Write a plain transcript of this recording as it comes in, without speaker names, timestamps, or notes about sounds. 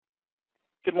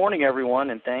Good morning, everyone,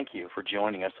 and thank you for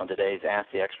joining us on today's Ask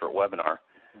the Expert webinar,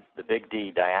 The Big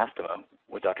D Diastema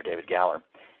with Dr. David Galler.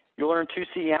 You'll earn 2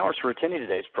 CE hours for attending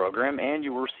today's program, and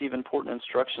you will receive important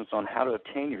instructions on how to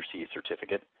obtain your CE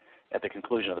certificate at the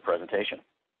conclusion of the presentation.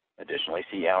 Additionally,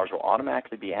 CE hours will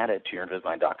automatically be added to your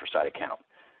Invisalign Doctor Site account.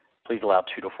 Please allow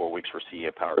 2 to 4 weeks for CE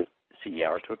hours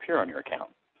to appear on your account.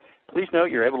 Please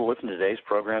note you're able to listen to today's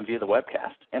program via the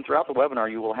webcast, and throughout the webinar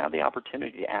you will have the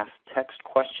opportunity to ask text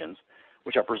questions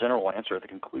which our presenter will answer at the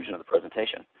conclusion of the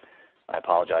presentation. I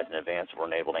apologize in advance if we're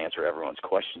unable to answer everyone's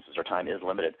questions as our time is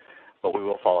limited, but we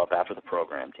will follow up after the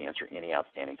program to answer any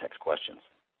outstanding text questions.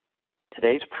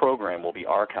 Today's program will be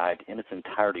archived in its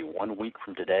entirety 1 week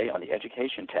from today on the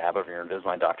Education tab of your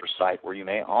Invisalign Doctor site, where you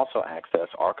may also access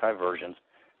archived versions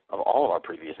of all of our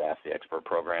previous Ask the Expert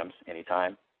programs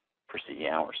anytime for CE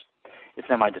hours. It's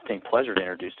now my distinct pleasure to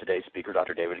introduce today's speaker,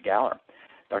 Dr. David Galler.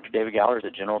 Dr. David Galler is a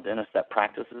general dentist that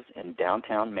practices in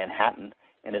downtown Manhattan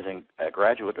and is a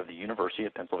graduate of the University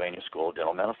of Pennsylvania School of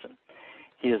Dental Medicine.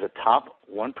 He is a top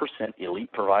 1% elite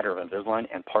provider of Invisalign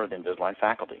and part of the Invisalign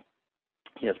faculty.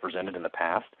 He has presented in the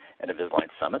past at Invisalign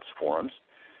summits, forums,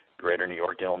 Greater New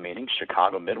York Dental Meetings,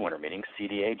 Chicago Midwinter Meetings,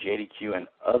 CDA, JDQ, and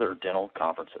other dental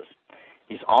conferences.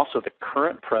 He's also the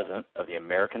current president of the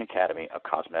American Academy of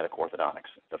Cosmetic Orthodontics,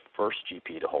 the first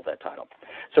GP to hold that title.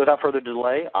 So without further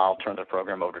delay, I'll turn the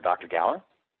program over to Dr. Galler.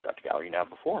 Dr. Galler, you have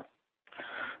the floor.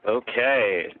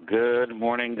 Okay. Good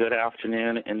morning, good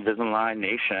afternoon, Invisalign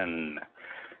Nation.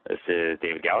 This is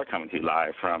David Galler coming to you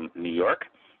live from New York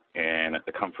in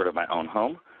the comfort of my own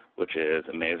home, which is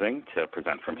amazing to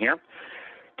present from here.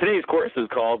 Today's course is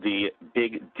called the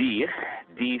Big D,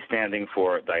 D standing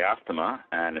for diastema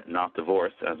and not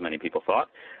divorce, as many people thought.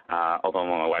 Although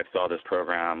when my wife saw this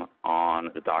program on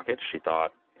the docket, she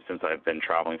thought, since I've been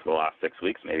traveling for the last 6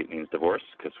 weeks, maybe it means divorce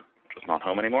because I'm just not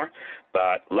home anymore.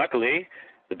 But luckily,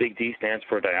 the Big D stands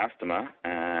for diastema,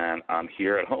 and I'm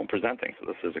here at home presenting, so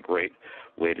this is a great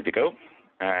way to go.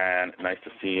 And nice to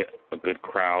see a good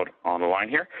crowd on the line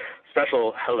here.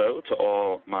 Special hello to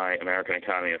all my American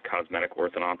Academy of Cosmetic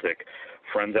Orthodontic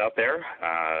friends out there.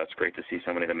 It's great to see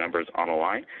so many of the members on the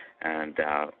line, and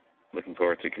looking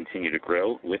forward to continue to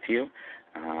grow with you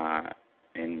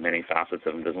in many facets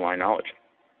of Invisalign knowledge.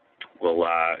 We'll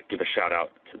give a shout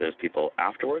out to those people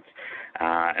afterwards,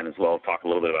 and as well talk a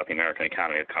little bit about the American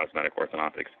Academy of Cosmetic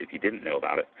Orthodontics if you didn't know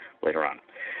about it later on.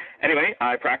 Anyway,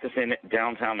 I practice in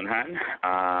downtown Manhattan.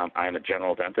 I am a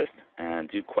general dentist and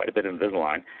do quite a bit of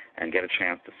Invisalign and get a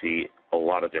chance to see a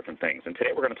lot of different things. And today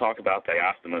we're going to talk about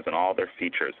diastemas and all their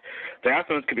features.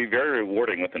 Diastemas can be very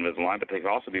rewarding with Invisalign, but they can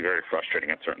also be very frustrating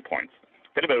at certain points.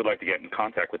 If anybody would like to get in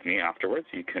contact with me afterwards,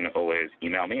 you can always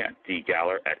email me at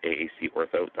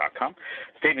dgaller@aacortho.com.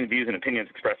 Statement, views, and opinions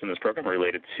expressed in this program are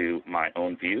related to my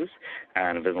own views,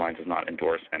 and Invisalign does not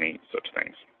endorse any such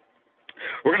things.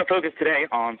 We're going to focus today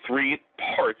on 3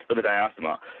 parts of the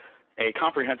diastema. A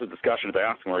comprehensive discussion of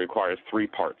diastema requires 3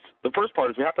 parts. The first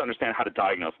part is we have to understand how to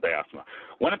diagnose diastema.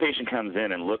 When a patient comes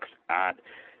in and looks at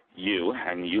you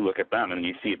and you look at them and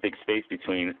you see a big space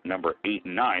between number 8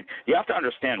 and 9, you have to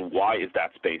understand why is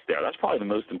that space there. That's probably the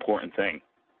most important thing.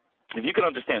 If you can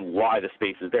understand why the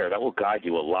space is there, that will guide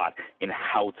you a lot in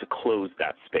how to close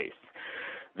that space.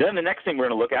 Then the next thing we're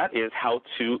going to look at is how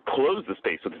to close the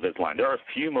space with Invisalign. There are a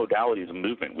few modalities of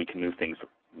movement. We can move things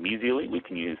mesially. We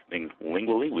can use things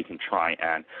lingually. We can try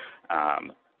and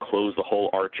close the whole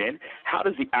arch in. How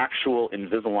does the actual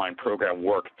Invisalign program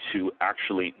work to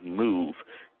actually move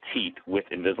teeth with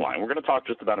Invisalign? We're going to talk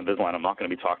just about Invisalign. I'm not going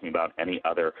to be talking about any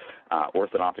other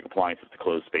orthodontic appliances to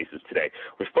close spaces today.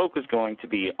 Our focus is going to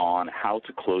be on how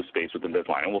to close space with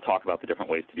Invisalign, and we'll talk about the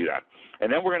different ways to do that. And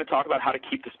then we're going to talk about how to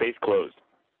keep the space closed.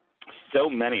 So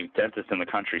many dentists in the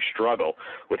country struggle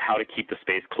with how to keep the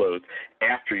space closed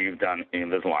after you've done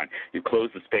Invisalign. You close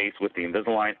the space with the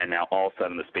Invisalign, and now all of a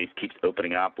sudden the space keeps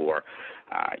opening up, or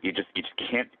you just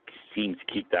can't seem to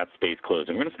keep that space closed.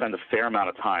 And we're going to spend a fair amount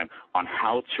of time on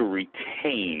how to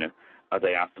retain a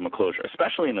diastema closure,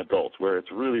 especially in adults where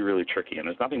it's really, really tricky. And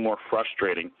there's nothing more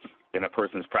frustrating in a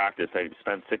person's practice that you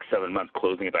spend 6-7 months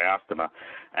closing a diastema,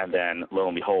 and then lo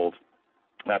and behold,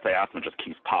 that diastema just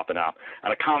keeps popping up.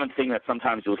 And a common thing that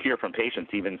sometimes you'll hear from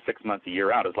patients even 6 months, a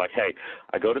year out is like, hey,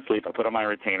 I go to sleep, I put on my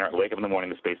retainer, I wake up in the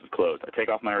morning, the space is closed. I take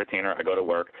off my retainer, I go to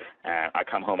work, and I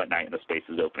come home at night and the space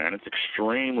is open. And it's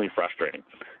extremely frustrating.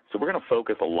 So we're going to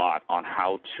focus a lot on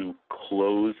how to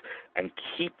close and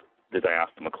keep the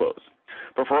diastema closed.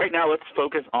 But for right now, let's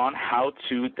focus on how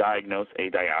to diagnose a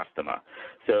diastema.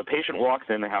 So a patient walks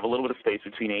in, they have a little bit of space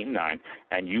between 8 and 9,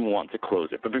 and you want to close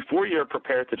it. But before you're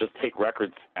prepared to just take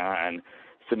records and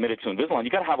submit it to Invisalign,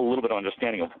 you've got to have a little bit of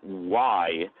understanding of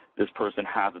why the this person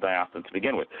has a diastema to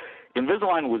begin with.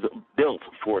 Invisalign was built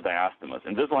for diastemas.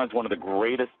 Invisalign is one of the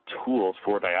greatest tools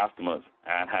for diastemas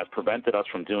and has prevented us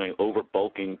from doing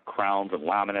overbulking crowns and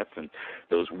laminates and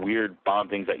those weird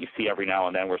bondings that you see every now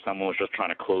and then where someone was just trying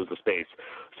to close the space.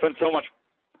 Spent so much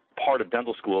part of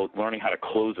dental school learning how to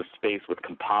close a space with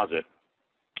composite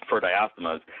for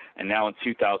diastemas, and now in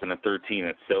 2013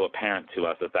 it's so apparent to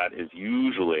us that that is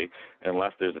usually,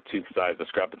 unless there's a tooth size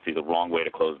discrepancy, the wrong way to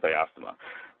close diastema.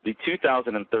 The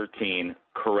 2013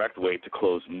 correct way to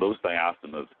close most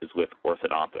diastemas is with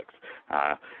orthodontics,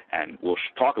 and we'll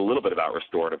talk a little bit about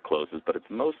restorative closes, but it's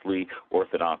mostly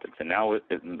orthodontics, and now with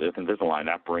Invisalign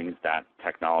that brings that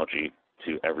technology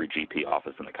to every GP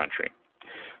office in the country.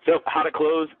 So how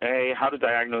to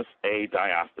diagnose a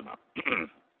diastema.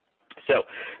 So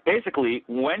basically,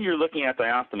 when you're looking at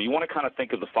diastema, you want to kind of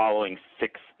think of the following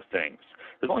 6 things.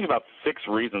 There's only about 6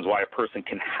 reasons why a person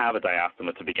can have a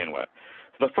diastema to begin with.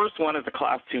 So the first one is a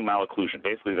class 2 malocclusion.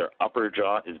 Basically, their upper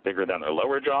jaw is bigger than their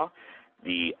lower jaw.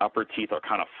 The upper teeth are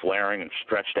kind of flaring and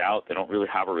stretched out. They don't really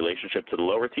have a relationship to the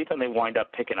lower teeth, and they wind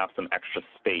up picking up some extra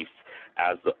space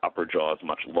as the upper jaw is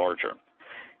much larger.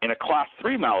 In a class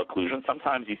 3 malocclusion,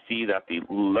 sometimes you see that the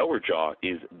lower jaw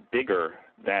is bigger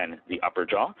than the upper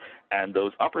jaw, and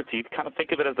those upper teeth, kind of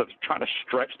think of it as trying to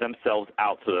stretch themselves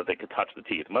out so that they can touch the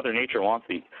teeth. Mother Nature wants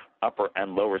the upper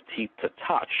and lower teeth to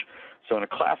touch. So in a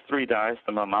class 3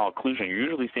 diastema malocclusion, you're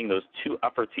usually seeing those 2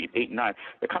 upper teeth, 8 and 9,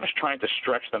 they're kind of trying to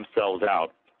stretch themselves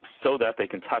out so that they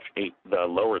can touch the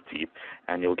lower teeth,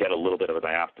 and you'll get a little bit of a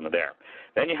diastema there.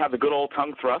 Then you have the good old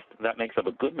tongue thrust. That makes up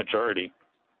a good majority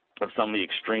of some of the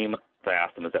extreme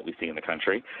diastemas that we see in the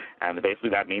country, and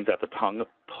basically that means that the tongue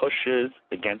pushes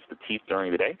against the teeth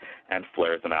during the day and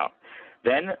flares them out.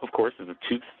 Then, of course, is a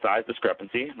tooth size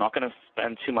discrepancy. I'm not going to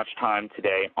spend too much time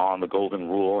today on the golden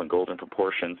rule and golden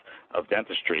proportions of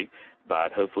dentistry,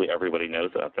 but hopefully everybody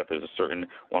knows that there's a certain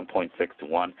 1.6 to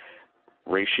 1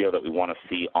 ratio that we want to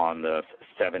see on the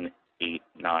 7, 8,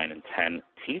 9, and 10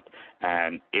 teeth,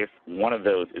 and if one of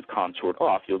those is contoured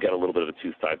off, you'll get a little bit of a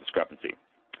tooth size discrepancy.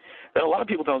 That a lot of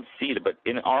people don't see it, but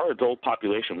in our adult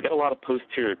population, we get a lot of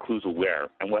posterior occlusal wear.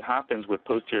 And what happens with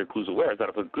posterior occlusal wear is that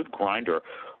if a good grinder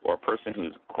or a person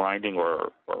who's grinding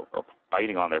or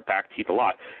biting on their back teeth a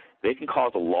lot, they can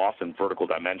cause a loss in vertical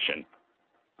dimension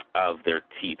of their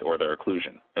teeth or their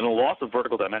occlusion. In the loss of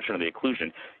vertical dimension of the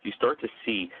occlusion, you start to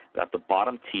see that the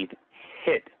bottom teeth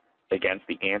hit against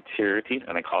the anterior teeth,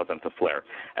 and they cause them to flare.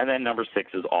 And then number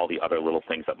 6 is all the other little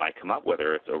things that might come up,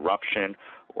 whether it's eruption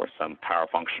or some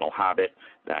parafunctional habit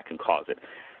that can cause it.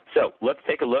 So let's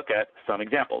take a look at some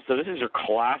examples. So this is your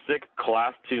classic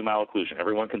class 2 malocclusion.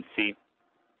 Everyone can see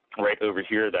right over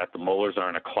here that the molars are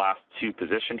in a class 2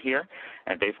 position here,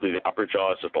 and basically the upper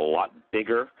jaw is just a lot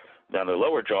bigger than the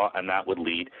lower jaw, and that would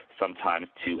lead sometimes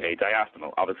to a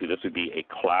diastema. Obviously, this would be a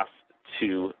class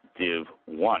 2 Div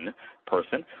 1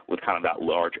 person with kind of that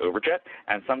large overjet,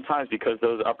 and sometimes because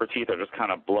those upper teeth are just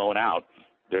kind of blown out,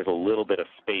 there's a little bit of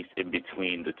space in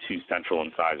between the 2 central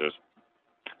incisors,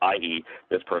 i.e.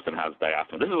 this person has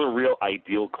diastema. This is a real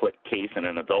ideal case in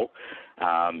an adult.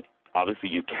 Obviously,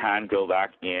 you can go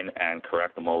back in and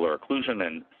correct the molar occlusion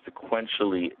and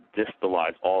sequentially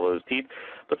distalize all those teeth.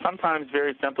 But sometimes,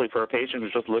 very simply, for a patient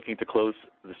who's just looking to close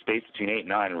the space between 8 and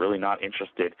 9 and really not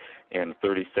interested in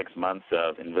 36 months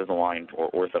of Invisalign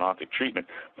or orthodontic treatment,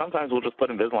 sometimes we'll just put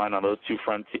Invisalign on those 2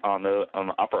 front on the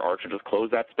upper arch and just close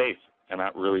that space. And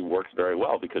that really works very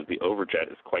well because the overjet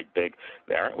is quite big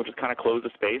there. We'll just kind of close the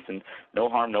space, and no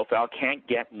harm, no foul. Can't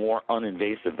get more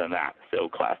uninvasive than that. So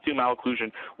class 2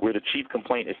 malocclusion, where the chief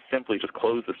complaint is simply just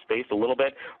close the space a little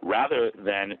bit, rather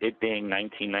than it being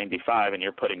 1995 and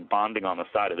you're putting bonding on the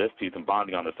side of this tooth and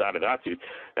bonding on the side of that tooth,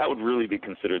 that would really be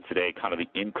considered today kind of the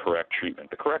incorrect treatment.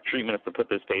 The correct treatment is to put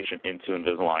this patient into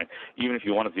Invisalign. Even if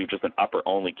you want to do just an upper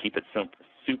only, keep it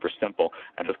super simple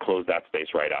and just close that space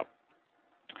right out.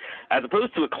 As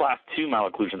opposed to a class 2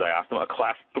 malocclusion diastema, a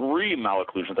class 3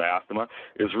 malocclusion diastema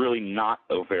is really not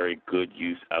a very good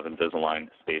use of Invisalign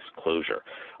space closure.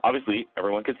 Obviously,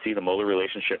 everyone can see the molar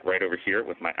relationship right over here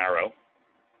with my arrow.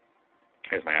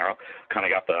 Here's my arrow. Kind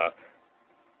of got the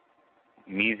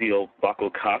mesial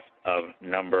buccal cusp of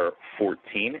number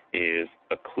 14 is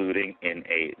occluding in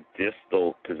a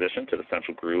distal position to the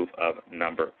central groove of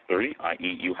number 30,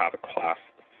 i.e. you have a class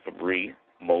 3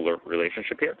 molar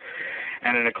relationship here.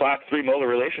 And in a class 3 molar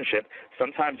relationship,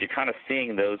 sometimes you're kind of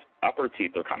seeing those upper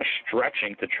teeth, they're kind of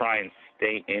stretching to try and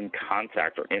stay in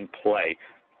contact or in play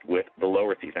with the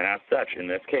lower teeth. And as such, in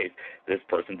this case, this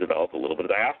person developed a little bit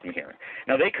of diastema here.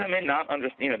 Now, they come in not under,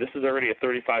 this is already a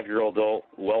 35-year-old adult,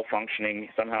 well-functioning.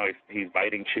 Somehow he's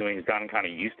biting, chewing. He's gotten kind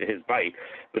of used to his bite.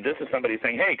 But this is somebody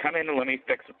saying, hey, come in and let me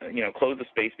fix, close the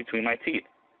space between my teeth.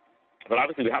 But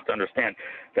obviously, we have to understand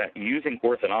that using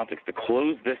orthodontics to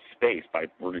close this space by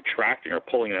retracting or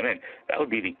pulling them in, that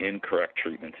would be the incorrect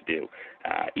treatment to do.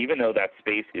 Even though that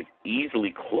space is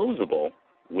easily closable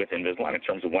with Invisalign in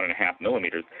terms of 1.5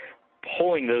 millimeters,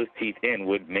 pulling those teeth in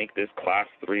would make this class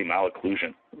 3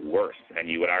 malocclusion worse, and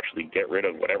you would actually get rid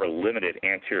of whatever limited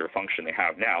anterior function they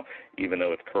have now. Even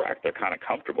though it's correct, they're kind of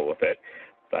comfortable with it.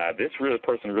 This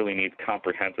person really needs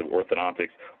comprehensive orthodontics,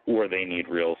 or they need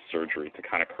real surgery to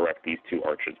kind of correct these two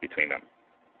arches between them.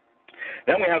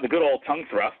 Then we have the good old tongue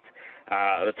thrust.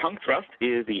 The tongue thrust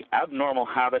is the abnormal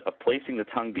habit of placing the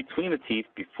tongue between the teeth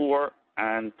before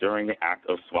and during the act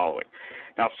of swallowing.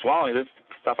 Now, swallowing, this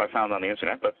stuff I found on the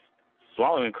internet, but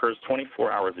swallowing occurs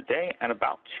 24 hours a day and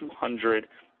about 200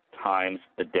 times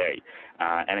a day.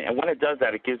 And when it does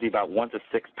that, it gives you about 1 to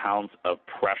 6 pounds of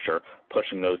pressure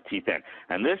pushing those teeth in.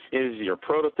 And this is your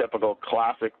prototypical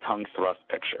classic tongue thrust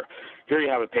picture. Here you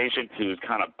have a patient who's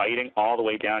kind of biting all the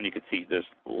way down. You can see there's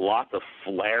lots of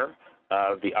flare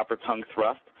of the upper tongue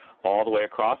thrust all the way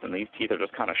across, and these teeth are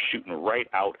just kind of shooting right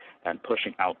out and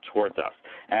pushing out towards us.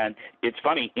 And it's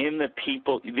funny, in the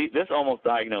people, this almost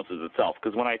diagnoses itself,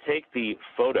 because when I take the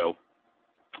photo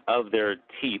of their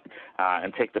teeth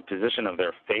and take the position of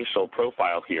their facial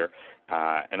profile here,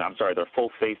 their full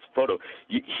face photo,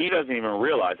 he doesn't even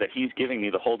realize that he's giving me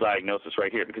the whole diagnosis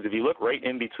right here, because if you look right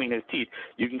in between his teeth,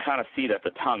 you can kind of see that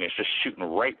the tongue is just shooting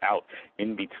right out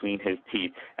in between his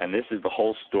teeth, and this is the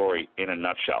whole story in a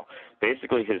nutshell.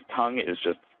 Basically, his tongue is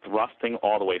just thrusting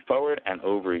all the way forward, and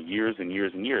over years and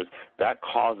years and years, that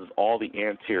causes all the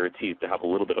anterior teeth to have a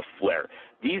little bit of flare.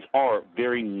 These are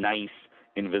very nice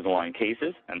Invisalign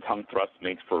cases, and tongue thrust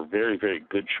makes for very, very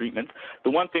good treatment.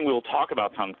 The one thing we will talk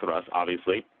about tongue thrust,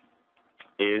 obviously,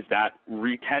 is that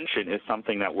retention is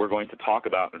something that we're going to talk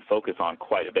about and focus on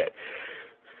quite a bit.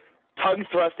 Tongue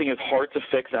thrusting is hard to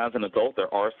fix as an adult.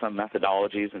 There are some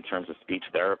methodologies in terms of speech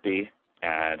therapy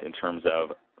and in terms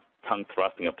of tongue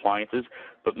thrusting appliances,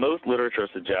 but most literature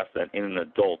suggests that in an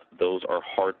adult, those are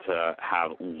hard to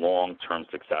have long-term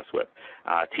success with.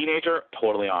 Teenager,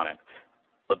 totally on it.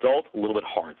 Adult, a little bit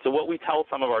hard. So what we tell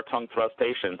some of our tongue thrust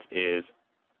patients is,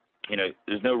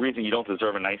 there's no reason you don't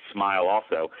deserve a nice smile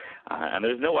also, and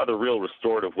there's no other real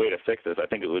restorative way to fix this. I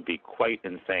think it would be quite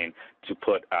insane to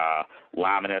put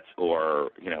laminates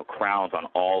or, crowns on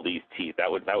all these teeth. That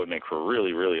would make for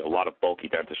really, really a lot of bulky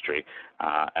dentistry,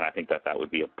 and I think that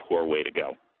would be a poor way to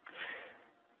go.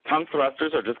 Tongue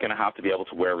thrusters are just going to have to be able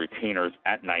to wear retainers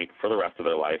at night for the rest of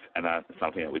their life, and that's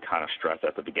something that we kind of stress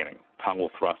at the beginning. Tongue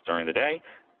will thrust during the day.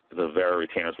 The Vera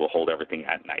retainers will hold everything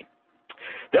at night.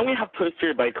 Then we have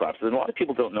posterior bite collapses, and a lot of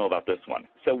people don't know about this one.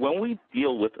 So when we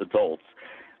deal with adults,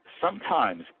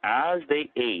 sometimes as they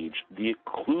age, the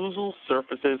occlusal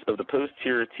surfaces of the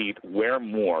posterior teeth wear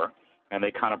more, and they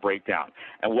kind of break down.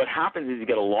 And what happens is you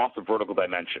get a loss of vertical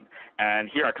dimension. And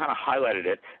here I kind of highlighted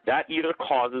it. That either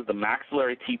causes the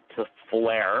maxillary teeth to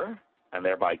flare and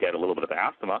thereby get a little bit of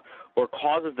diastema, or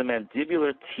causes the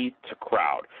mandibular teeth to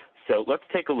crowd. So let's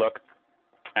take a look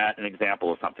at an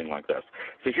example of something like this.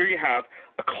 So here you have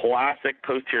a classic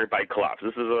posterior bite collapse.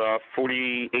 This is a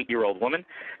 48-year-old woman,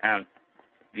 and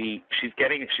she's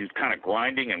kind of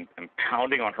grinding and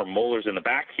pounding on her molars in the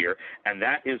back here, and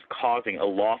that is causing a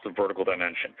loss of vertical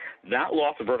dimension. That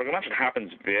loss of vertical dimension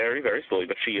happens very, very slowly,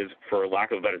 but she is, for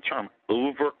lack of a better term,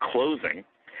 over-closing,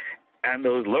 and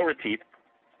those lower teeth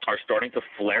are starting to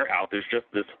flare out. There's just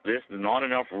this not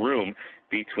enough room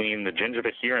between the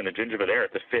gingiva here and the gingiva there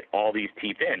to fit all these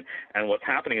teeth in. And what's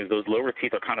happening is those lower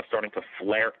teeth are kind of starting to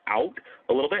flare out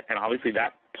a little bit, and obviously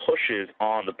that pushes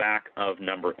on the back of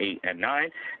number 8 and 9,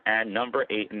 and number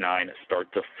 8 and 9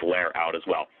 start to flare out as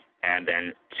well. And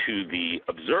then to the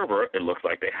observer, it looks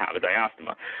like they have a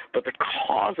diastema. But the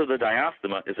cause of the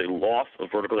diastema is a loss of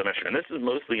vertical dimension. And this is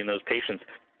mostly in those patients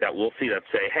that we'll see that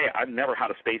say, hey, I've never had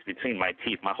a space between my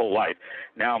teeth my whole life.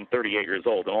 Now I'm 38 years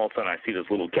old, and all of a sudden I see this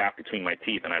little gap between my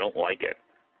teeth, and I don't like it.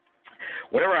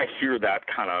 Whenever I hear that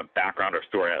kind of background or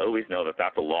story, I always know that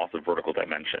that's a loss of vertical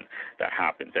dimension that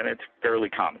happens, and it's fairly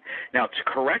common. Now, to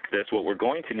correct this, what we're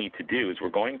going to need to do is we're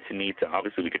going to need to,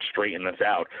 obviously we could straighten this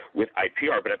out with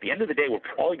IPR, but at the end of the day, we're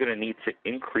probably going to need to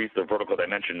increase the vertical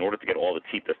dimension in order to get all the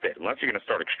teeth to fit, unless you're going to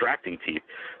start extracting teeth,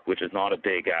 which is not a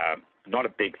big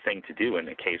thing to do in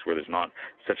a case where there's not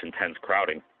such intense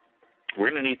crowding. we're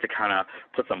going to need to kind of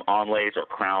put some onlays or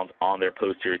crowns on their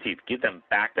posterior teeth, give them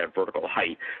back that vertical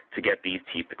height to get these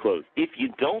teeth to close. If you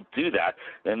don't do that,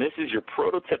 then this is your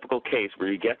prototypical case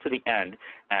where you get to the end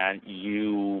and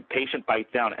patient bites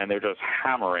down and they're just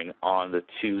hammering on the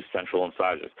two central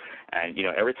incisors. And,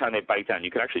 every time they bite down,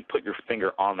 you can actually put your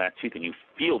finger on that tooth and you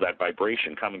feel that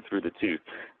vibration coming through the tooth,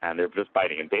 and they're just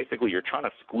biting. And basically, you're trying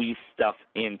to squeeze stuff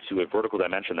into a vertical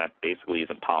dimension that basically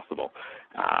isn't possible.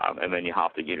 And then you're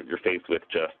faced with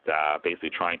just basically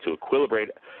trying to equilibrate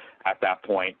at that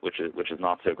point, which is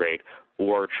not so great,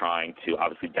 or trying to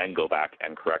obviously then go back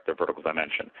and correct their vertical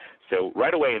dimension. So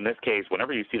right away in this case,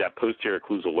 whenever you see that posterior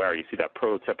occlusal wear, you see that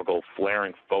prototypical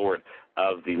flaring forward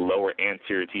of the lower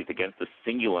anterior teeth against the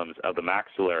cingulums of the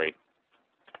maxillary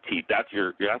teeth. That's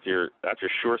your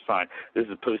sure sign. This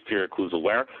is posterior occlusal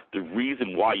wear. The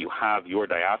reason why you have your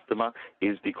diastema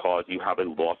is because you have a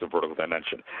loss of vertical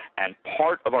dimension. And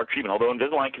part of our treatment, although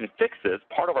Invisalign can fix this,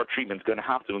 part of our treatment is going to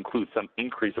have to include some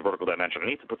increase of vertical dimension. I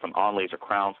need to put some onlays or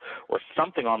crowns or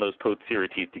something on those posterior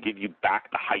teeth to give you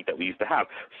back the height that we used to have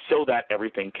so that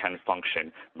everything can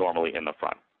function normally in the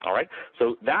front. All right?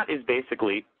 So that is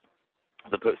basically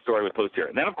the story with posterior.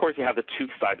 And then, of course, you have the tooth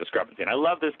side discrepancy. And I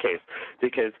love this case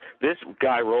because this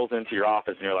guy rolls into your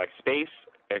office and you're like, space,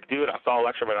 dude, I saw a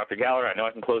lecture by Dr. Galler. I know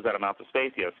I can close that amount of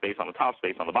space. He has space on the top,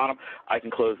 space on the bottom. I can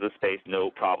close this space,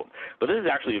 no problem. But this is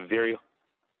actually a very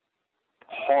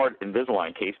hard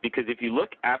Invisalign case because if you look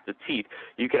at the teeth,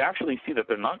 you can actually see that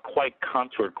they're not quite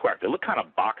contoured correct. They look kind of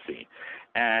boxy.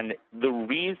 And the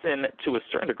reason, to a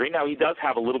certain degree, now he does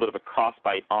have a little bit of a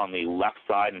crossbite on the left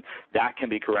side, and that can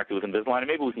be corrected with Invisalign. And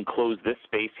maybe we can close this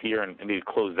space here and maybe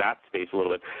close that space a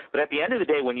little bit. But at the end of the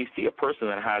day, when you see a person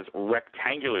that has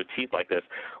rectangular teeth like this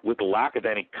with the lack of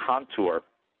any contour,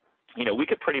 we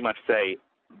could pretty much say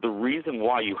the reason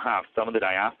why you have some of the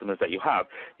diastemas that you have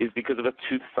is because of a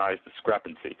tooth size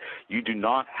discrepancy. You do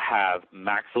not have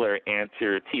maxillary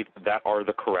anterior teeth that are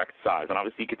the correct size. And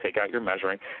obviously you could take out your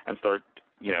measuring and start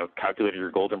calculating your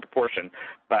golden proportion,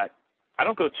 but I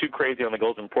don't go too crazy on the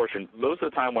golden proportion. Most of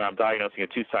the time when I'm diagnosing a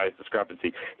tooth size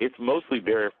discrepancy, it's mostly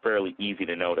fairly easy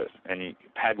to notice. And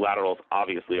PEG laterals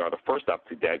obviously are the first up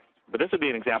to date, but this would be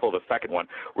an example of the second one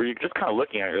where you're just kind of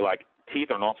looking at it, you're like, teeth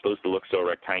are not supposed to look so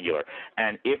rectangular.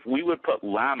 And if we would put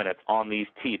laminates on these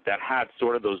teeth that had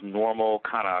sort of those normal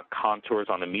kind of contours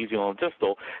on the mesial and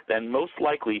distal, then most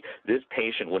likely this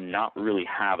patient would not really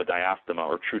have a diastema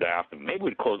or true diastema. Maybe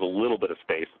we'd close a little bit of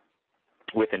space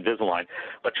with Invisalign,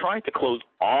 but trying to close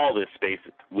all this space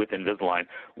with Invisalign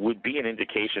would be an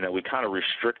indication that we kind of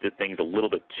restricted things a little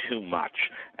bit too much.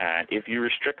 And if you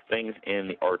restrict things in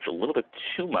the arch a little bit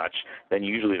too much, then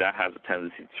usually that has a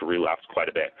tendency to relapse quite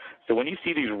a bit. So when you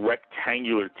see these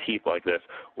rectangular teeth like this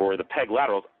or the PEG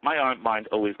laterals, my mind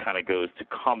always kind of goes to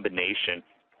combination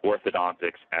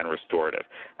orthodontics and restorative,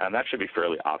 and that should be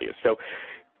fairly obvious. So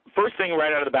first thing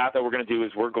right out of the bat that we're going to do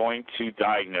is we're going to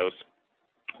diagnose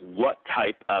what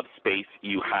type of space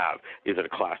you have. Is it a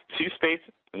Class 2 space,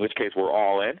 in which case we're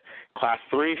all in? Class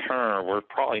 3, we're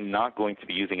probably not going to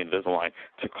be using Invisalign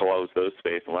to close those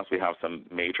spaces unless we have some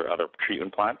major other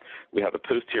treatment plan. We have the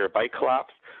posterior bite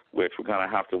collapse, which we're going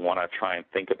to have to want to try and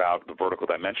think about the vertical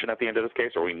dimension at the end of this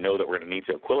case, or we know that we're going to need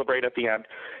to equilibrate at the end.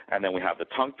 And then we have the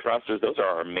tongue thrusters. Those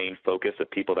are our main focus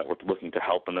of people that we're looking to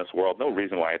help in this world. No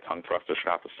reason why a tongue thruster should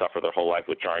have to suffer their whole life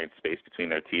with giant space between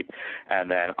their teeth.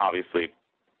 And then obviously,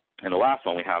 and the last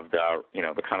one, we have the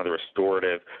kind of the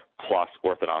restorative plus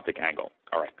orthodontic angle.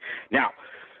 All right. Now,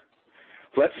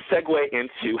 let's segue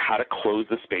into how to close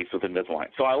the space with Invisalign.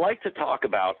 So I like to talk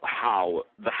about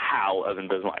the how of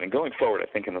Invisalign. And going forward,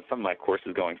 I think in some of my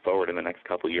courses going forward in the next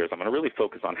couple of years, I'm going to really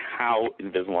focus on how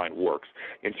Invisalign works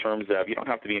in terms of you don't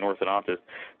have to be an orthodontist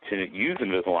to use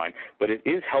Invisalign, but it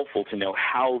is helpful to know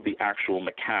how the actual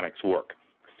mechanics work.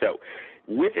 So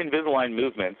with Invisalign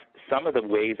movements, some of the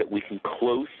ways that we can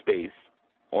close space,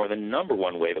 or the number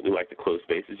one way that we like to close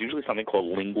space, is usually something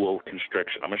called lingual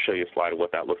constriction. I'm going to show you a slide of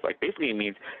what that looks like. Basically, it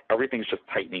means everything's just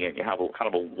tightening in. You have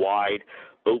kind of a wide,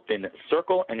 open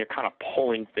circle, and you're kind of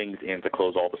pulling things in to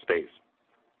close all the space.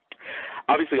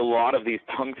 Obviously, a lot of these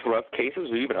tongue thrust cases,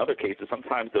 or even other cases,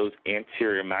 sometimes those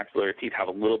anterior maxillary teeth have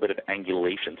a little bit of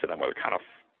angulation to them, where they're kind of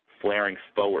flaring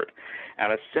forward.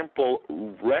 And a simple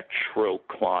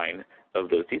retrocline of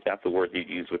those teeth, that's the word you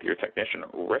use with your technician,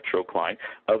 retrocline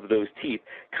of those teeth,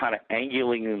 kind of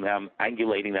angulating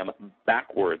them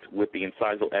backwards with the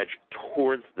incisal edge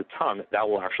towards the tongue, that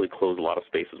will actually close a lot of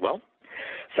space as well.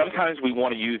 Sometimes we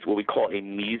want to use what we call a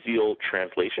mesial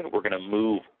translation. We're going to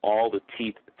move all the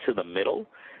teeth to the middle,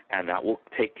 and that will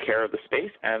take care of the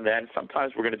space. And then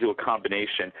sometimes we're going to do a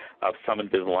combination of some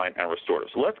Invisalign and restorative.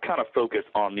 So let's kind of focus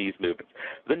on these movements.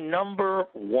 The number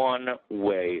one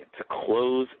way to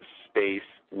close space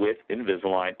with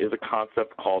Invisalign is a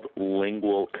concept called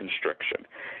lingual constriction.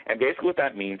 And basically what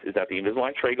that means is that the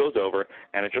Invisalign tray goes over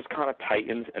and it just kind of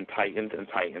tightens and tightens and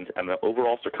tightens, and the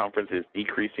overall circumference is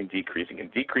decreasing, decreasing,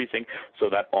 and decreasing so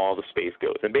that all the space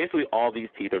goes. And basically all these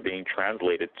teeth are being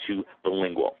translated to the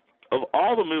lingual. Of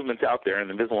all the movements out there in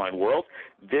the Invisalign world,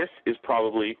 this is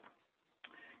probably,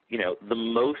 the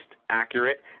most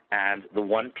accurate and the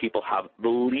one people have the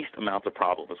least amount of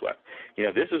problems with.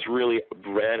 This is really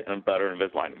bread and butter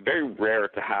Invisalign. Very rare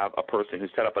to have a person who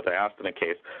set up a diastema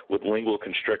case with lingual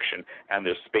constriction and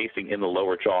there's spacing in the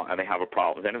lower jaw and they have a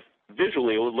problem. And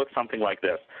visually, it would look something like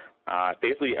this.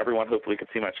 Basically, everyone hopefully can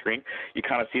see my screen. You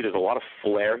kind of see there's a lot of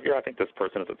flare here. I think this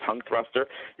person is a tongue thruster.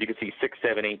 You can see 6,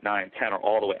 7, 8, 9, 10 are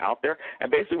all the way out there.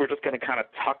 And basically, we're just going to kind of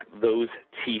tuck those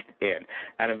teeth in.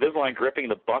 And Invisalign gripping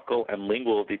the buccal and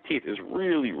lingual of the teeth is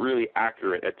really, really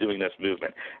accurate at doing this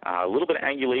movement. A little bit of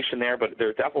angulation there, but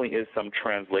there definitely is some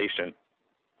translation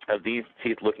of these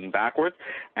teeth looking backwards.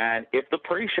 And if the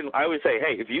patient, I always say,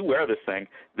 hey, if you wear this thing,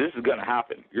 this is going to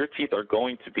happen. Your teeth are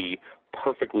going to be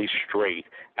perfectly straight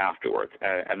afterwards,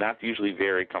 and that's usually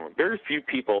very common. Very few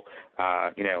people,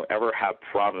 ever have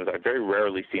problems. I very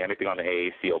rarely see anything on the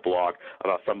AACO blog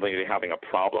about somebody having a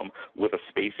problem with a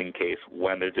spacing case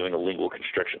when they're doing a lingual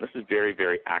constriction. This is very,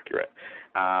 very accurate.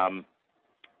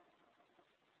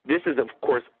 This is, of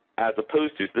course, as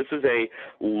opposed to, this is a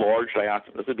large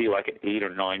diastema. This would be like an 8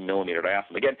 or 9 millimeter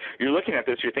diastema. Again, you're looking at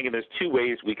this, you're thinking there's two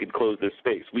ways we could close this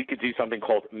space. We could do something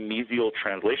called mesial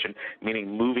translation,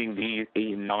 meaning moving these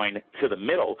 8 and 9 to the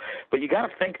middle. But you got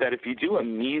to think that if you do a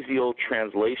mesial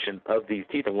translation of these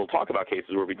teeth, and we'll talk about cases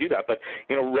where we do that, but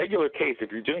in a regular case,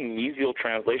 if you're doing mesial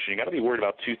translation, you got to be worried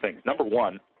about two things. Number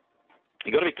one,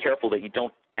 you got to be careful that you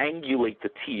don't angulate the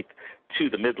teeth to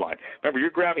the midline. Remember, you're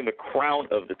grabbing the crown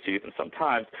of the tooth, and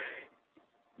sometimes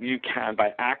you can, by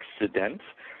accident,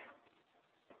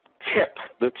 tip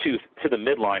the tooth to the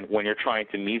midline when you're trying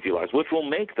to mesialize, which will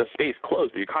make the space close,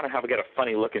 but you kind of get a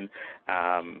funny-looking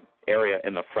area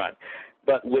in the front.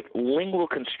 But with lingual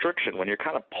constriction, when you're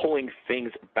kind of pulling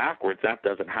things backwards, that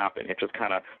doesn't happen. It just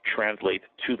kind of translates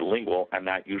to the lingual, and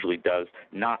that usually does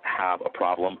not have a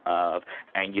problem of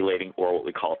angulating or what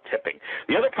we call tipping.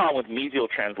 The other problem with mesial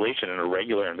translation in a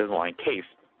regular Invisalign case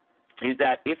is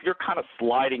that if you're kind of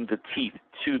sliding the teeth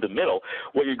to the middle,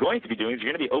 what you're going to be doing is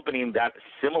you're going to be opening that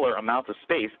similar amount of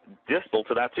space distal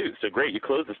to that tooth. So great, you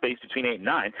close the space between 8 and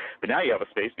 9, but now you have a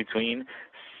space between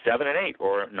 7 and 8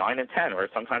 or 9 and 10, or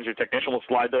sometimes your technician will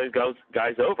slide those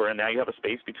guys over, and now you have a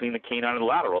space between the canine and the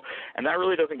lateral. And that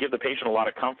really doesn't give the patient a lot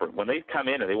of comfort. When they come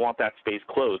in and they want that space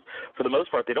closed, for the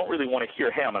most part, they don't really want to hear,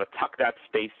 hey, I'm going to tuck that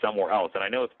space somewhere else. And I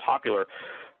know it's popular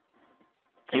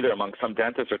either among some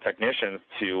dentists or technicians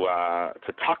to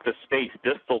tuck the space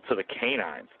distal to the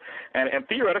canines. And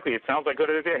theoretically, it sounds like a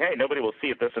good idea. Hey, nobody will see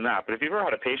it, this and that. But if you've ever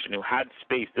had a patient who had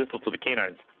space distal to the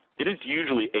canines, it is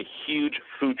usually a huge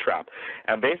food trap.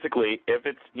 And basically, if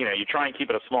it's, you try and keep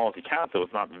it as small as you can so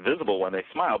it's not visible when they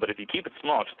smile, but if you keep it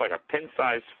small, just like a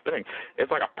pin-sized thing,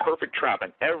 it's like a perfect trap.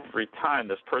 And every time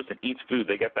this person eats food,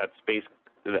 they get that space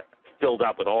filled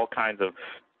up with all kinds of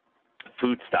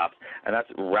food stuff, and that's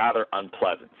rather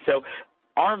unpleasant. So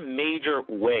our major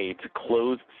way to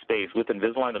close space with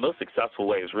Invisalign, the most successful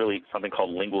way, is really something called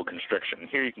lingual constriction. And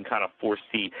here you can kind of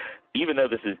foresee, even though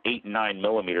this is 8, 9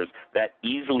 millimeters, that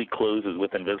easily closes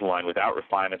with Invisalign without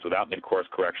refinements, without mid-course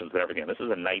corrections and everything. This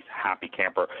is a nice, happy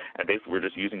camper, and basically we're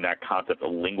just using that concept of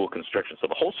lingual constriction. So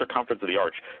the whole circumference of the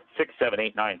arch, 6, 7,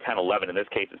 8, 9, 10, 11, in this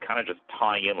case, is kind of just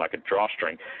tying in like a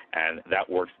drawstring, and that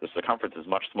works. The circumference is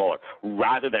much smaller,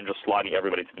 rather than just sliding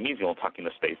everybody to the mesial and tucking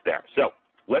the space there. So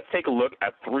let's take a look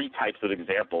at 3 types of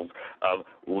examples of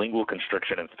lingual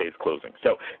constriction and space closing.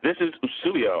 So this is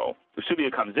Usubio.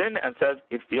 Usubio comes in and says,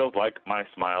 it feels like my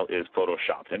smile is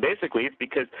photoshopped. And basically it's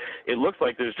because it looks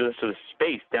like there's just a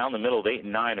space down the middle of 8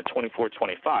 and 9 and 24,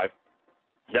 25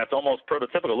 that's almost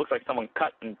prototypical. It looks like someone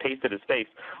cut and pasted his face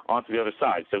onto the other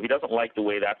side. So he doesn't like the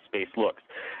way that space looks.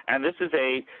 And this is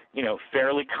a,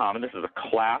 fairly common, this is a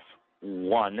class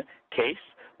 1 case,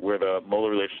 where the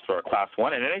molar relationships are class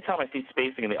 1. And anytime I see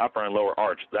spacing in the upper and lower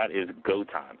arch, that is go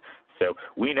time. So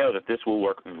we know that this will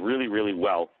work really, really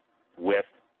well with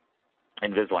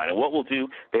Invisalign. And what we'll do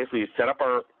basically is set up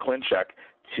our ClinCheck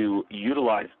to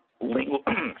utilize lingual,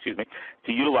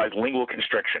 to utilize lingual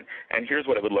constriction. And here's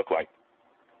what it would look like.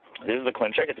 This is the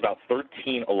ClinCheck. It's about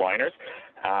 13 aligners.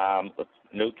 Let's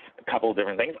note a couple of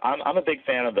different things. I'm a big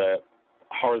fan of the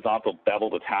horizontal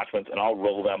beveled attachments, and I'll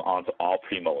roll them onto all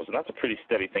premolars. And that's a pretty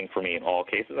steady thing for me in all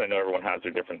cases. I know everyone has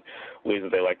their different ways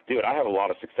that they like to do it. I have a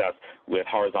lot of success with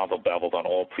horizontal beveled on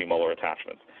all premolar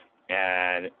attachments.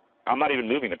 And I'm not even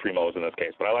moving the premolars in this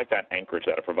case, but I like that anchorage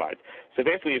that it provides. So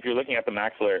basically, if you're looking at the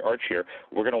maxillary arch here,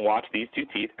 we're going to watch these two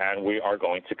teeth, and we are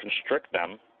going to constrict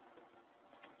them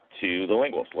to the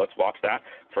lingual. So let's watch that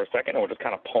for a second, and we're just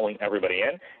kind of pulling everybody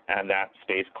in, and that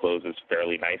space closes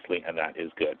fairly nicely, and that is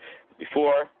good.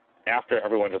 Before, after,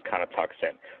 everyone just kind of tucks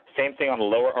in. Same thing on the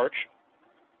lower arch.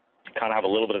 Kind of have a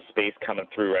little bit of space coming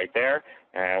through right there,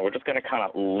 and we're just going to kind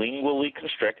of lingually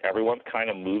constrict. Everyone's kind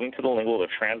of moving to the lingual. They're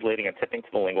translating and tipping to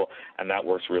the lingual, and that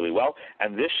works really well.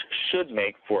 And this should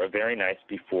make for a very nice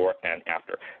before and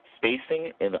after.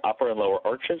 Spacing in the upper and lower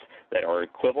arches that are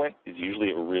equivalent is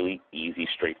usually a really easy,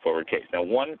 straightforward case. Now,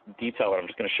 one detail that I'm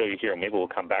just going to show you here, and maybe we'll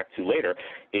come back to later,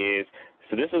 is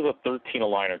so this is a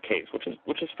 13-aligner case,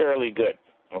 which is fairly good.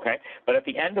 Okay, but at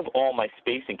the end of all my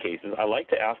spacing cases, I like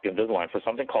to ask Invisalign for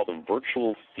something called a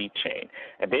virtual seat chain.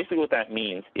 And basically what that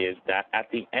means is that at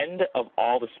the end of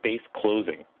all the space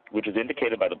closing, which is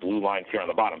indicated by the blue lines here on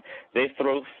the bottom, they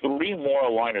throw 3 more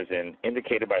aligners in,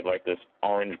 indicated by like this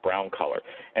orange-brown color.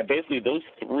 And basically those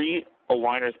 3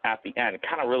 aligners at the end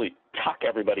kind of really tuck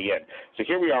everybody in. So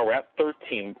here we are, we're at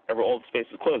 13, all the space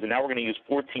is closed, and now we're going to use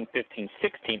 14, 15,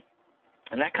 16,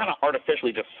 and that kind of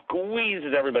artificially just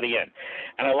squeezes everybody in.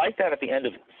 And I like that at the end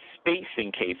of spacing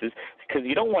cases because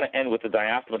you don't want to end with the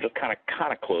diastema just kind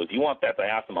of closed. You want that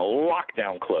diastema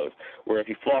lockdown closed, where if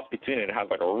you floss between it, it has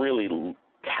like a really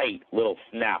tight little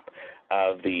snap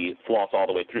of the floss all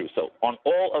the way through. So on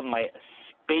all of my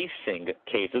spacing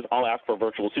cases, I'll ask for a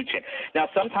virtual suit chain. Now,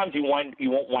 sometimes you won't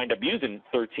wind up using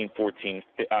 13, 14,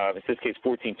 in this case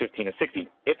 14, 15, and 16.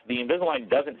 If the Invisalign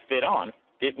doesn't fit on,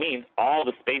 it means all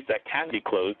the space that can be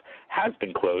closed has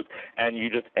been closed, and you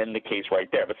just end the case right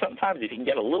there. But sometimes if you can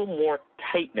get a little more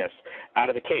tightness out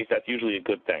of the case, that's usually a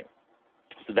good thing.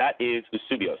 So that is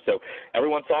Eusebio. So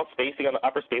everyone saw spacing on the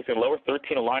upper, spacing on the lower,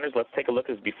 13 aligners. Let's take a look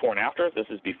at this before and after. This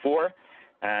is before,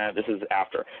 and this is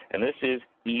after. And this is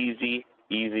easy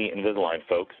Invisalign,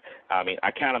 folks. I mean,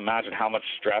 I can't imagine how much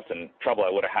stress and trouble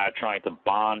I would have had trying to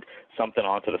bond something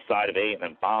onto the side of 8 and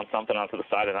then bond something onto the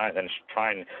side of 9 and then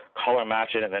try and color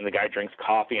match it, and then the guy drinks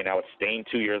coffee and now it's stained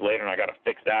 2 years later and I got to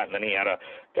fix that, and then he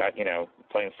got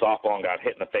playing softball and got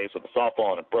hit in the face with a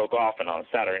softball and it broke off and on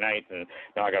Saturday night, and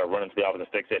now I got to run into the office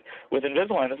and fix it. With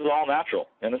Invisalign, this is all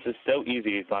natural, and this is so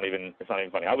easy. It's not even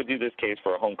funny. I would do this case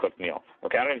for a home cooked meal.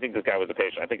 Okay, I don't even think this guy was a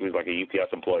patient. I think he was like a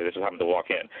UPS employee that just happened to walk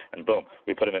in, and boom,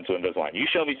 we put him into Invisalign. You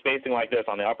show me spacing like this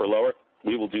on the upper lower,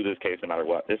 we will do this case no matter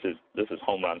what. This is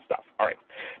home run stuff. All right,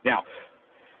 now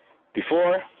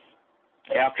before,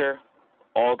 after,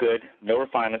 all good, no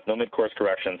refinements, no mid-course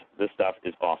corrections. This stuff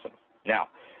is awesome. Now,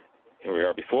 here we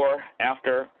are before,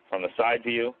 after, from the side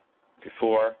view,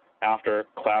 before, after,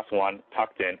 class 1,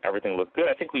 tucked in, everything looked good.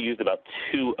 I think we used about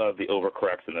 2 of the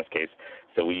overcorrects in this case,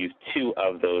 so we used 2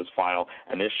 of those final,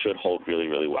 and this should hold really,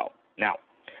 really well. Now,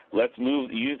 let's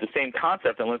use the same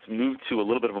concept, and let's move to a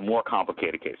little bit of a more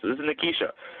complicated case. So this is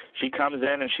Nikisha. She comes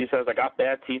in and she says, I got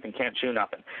bad teeth and can't chew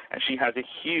nothing. And she has a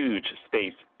huge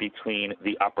space between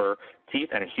the upper teeth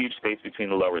and a huge space between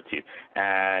the lower teeth.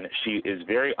 And she is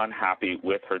very unhappy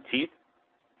with her teeth.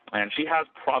 And she has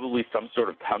probably some sort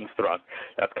of tongue thrust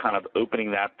that's kind of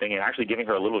opening that thing and actually giving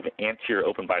her a little bit of an anterior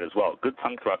open bite as well. Good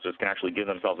tongue thrusters can actually give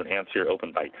themselves an anterior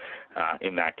open bite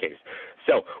in that case.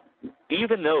 So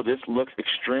even though this looks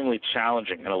extremely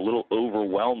challenging and a little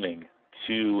overwhelming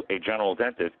to a general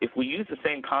dentist, if we use the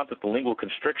same concept of lingual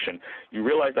constriction, you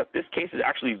realize that this case is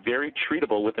actually very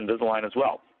treatable with Invisalign as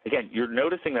well. Again, you're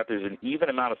noticing that there's an even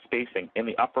amount of spacing in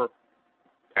the upper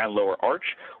and lower arch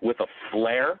with a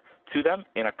flare to them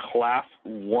in a class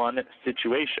 1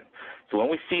 situation. So when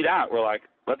we see that, we're like,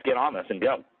 let's get on this and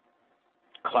go.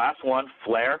 Class 1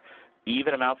 flare,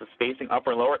 even amounts of spacing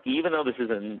upper and lower. Even though this is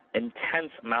an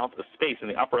intense amount of space in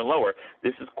the upper and lower,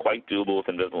 this is quite doable with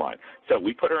Invisalign. So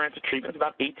we put her into treatment. It's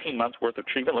about 18 months worth of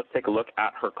treatment. Let's take a look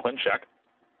at her ClinCheck.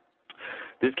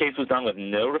 This case was done with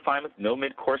no refinements, no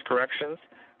mid-course corrections,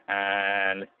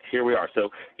 and here we are. So,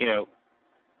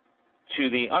 to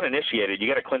the uninitiated, you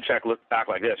get a ClinCheck look back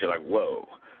like this. You're like, whoa,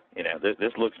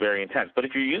 this looks very intense. But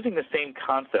if you're using the same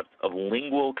concept of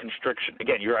lingual constriction,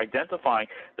 again, you're identifying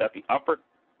that the upper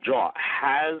jaw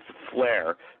has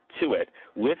flare to it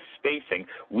with spacing,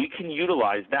 we can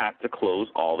utilize that to close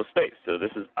all the space. So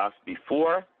this is us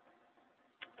before,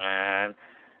 and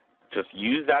just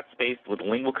use that space with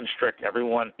lingual constrict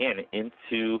everyone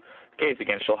into case.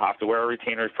 Again, she'll have to wear a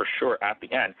retainer for sure at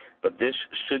the end, but this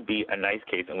should be a nice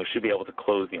case, and we should be able to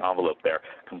close the envelope there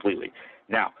completely.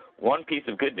 Now, one piece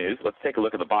of good news, let's take a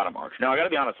look at the bottom arch. Now, I got to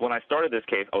be honest, when I started this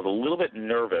case, I was a little bit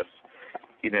nervous.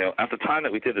 At the time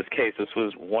that we did this case, this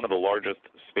was one of the largest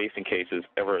spacing cases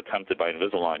ever attempted by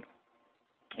Invisalign,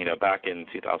 back in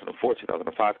 2004,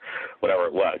 2005, whatever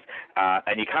it was.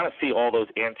 And you kind of see all those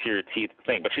anterior teeth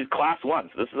thing. But she's class 1,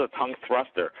 so this is a tongue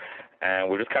thruster. And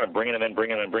we're just kind of bringing them in.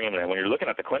 And when you're looking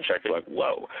at the ClinCheck, you're like,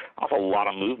 whoa, that's a lot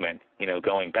of movement,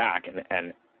 going back.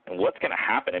 And what's going to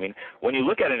happen? I mean, when you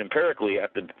look at it empirically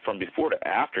from before to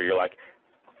after, you're like,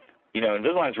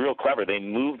 Invisalign's real clever. They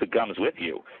move the gums with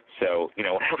you. So,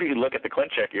 whenever you look at the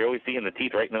ClinCheck, you're always seeing the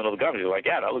teeth right in the middle of the gums. You're like,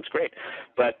 yeah, that looks great.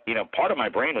 But, part of my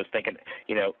brain was thinking,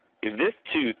 if this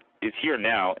tooth is here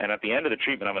now, and at the end of the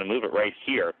treatment I'm going to move it right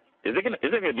here, is it going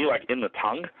to be like in the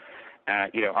tongue?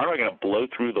 Aren't I going to blow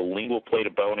through the lingual plate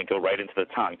of bone and go right into the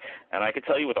tongue? And I can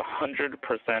tell you with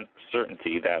 100%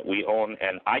 certainty that we own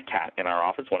an iCat in our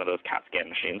office, one of those CAT scan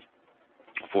machines,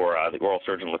 for the oral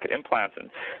surgeon to look at implants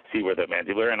and see where the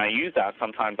mandibular, and I use that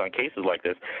sometimes on cases like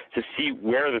this to see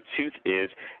where the tooth is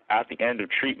at the end of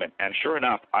treatment. And sure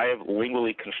enough, I have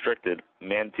lingually constricted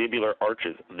mandibular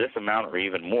arches this amount or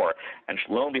even more. And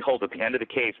lo and behold, at the end of the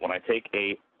case, when I take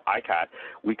a iCat,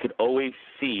 we could always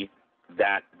see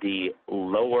that the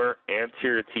lower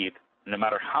anterior teeth, no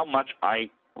matter how much I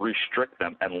restrict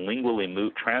them and lingually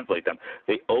translate them,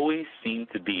 they always seem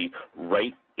to be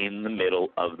right in the middle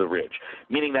of the ridge,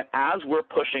 meaning that as we're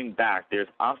pushing back, there's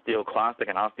osteoclastic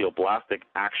and osteoblastic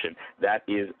action that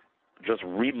is just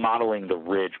remodeling the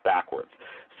ridge backwards.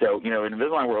 So, in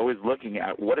Invisalign, we're always looking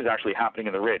at what is actually happening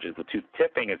in the ridge. Is the tooth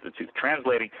tipping? Is the tooth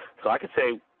translating? So I could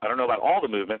say, I don't know about all the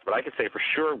movements, but I could say for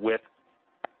sure with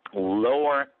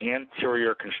lower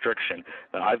anterior constriction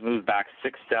that I've moved back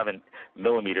 6-7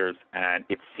 millimeters, and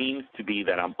it seems to be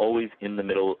that I'm always in the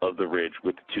middle of the ridge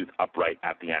with the tooth upright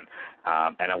at the end,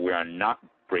 and we are not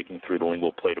breaking through the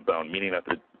lingual plate of bone, meaning that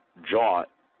the jaw,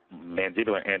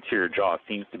 mandibular anterior jaw,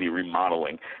 seems to be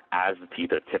remodeling as the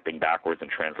teeth are tipping backwards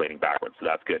and translating backwards. So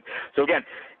that's good. So again,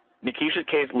 Nikisha's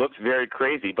case looks very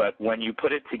crazy, but when you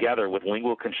put it together with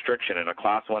lingual constriction in a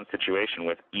class 1 situation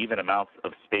with even amounts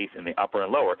of space in the upper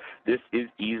and lower, this is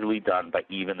easily done by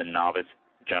even the novice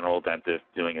general dentist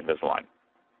doing Invisalign.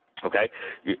 Okay?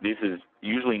 This is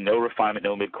usually no refinement,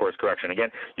 no mid-course correction. Again,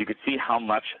 you could see how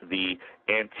much the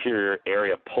anterior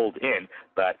area pulled in,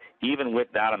 but even with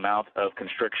that amount of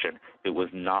constriction, it was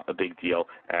not a big deal,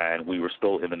 and we were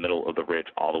still in the middle of the ridge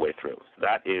all the way through. So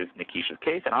that is Nikisha's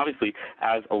case, and obviously,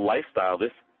 as a lifestyle,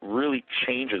 this really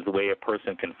changes the way a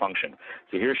person can function.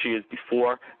 So here she is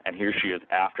before, and here she is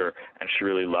after, and she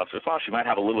really loves her smile. She might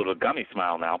have a little bit of a gummy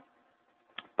smile now,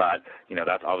 but,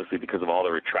 that's obviously because of all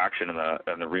the retraction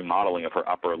and the remodeling of her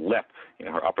upper lip.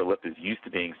 Her upper lip is used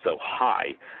to being so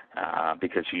high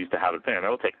because she used to have it thin.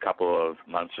 It'll take a couple of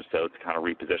months or so to kind of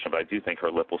reposition, but I do think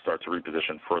her lip will start to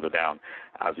reposition further down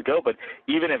as we go. But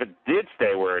even if it did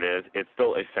stay where it is, it's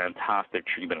still a fantastic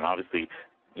treatment, and obviously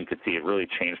you could see it really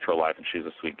changed her life, and she's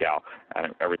a sweet gal,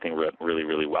 and everything went really,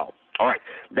 really well. All right,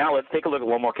 now let's take a look at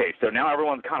one more case. So now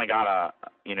everyone's kind of got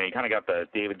you kind of got the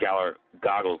David Galler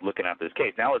goggles looking at this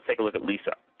case. Now let's take a look at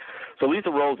Lisa. So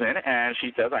Lisa rolls in, and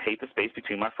she says, I hate the space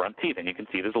between my front teeth. And you can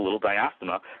see there's a little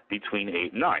diastema between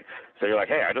 8 and 9. So you're like,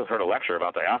 hey, I just heard a lecture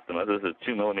about diastema. This is a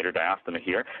 2-millimeter diastema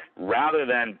here. Rather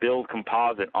than build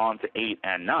composite onto 8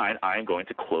 and 9, I am going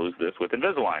to close this with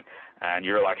Invisalign. And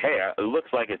you're like, hey, it looks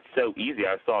like it's so easy.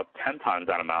 I saw 10 times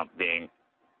that amount being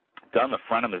done. The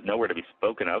frenum is nowhere to be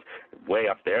spoken of, way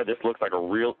up there. This looks like a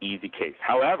real easy case.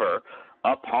 However,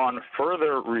 upon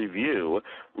further review,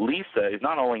 Lisa is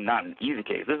not only not an easy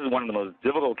case, this is one of the most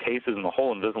difficult cases in the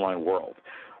whole Invisalign world.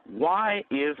 Why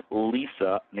is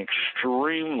Lisa an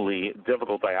extremely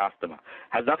difficult diastema? It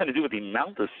has nothing to do with the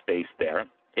amount of space there.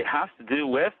 It has to do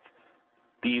with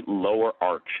the lower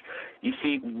arch. You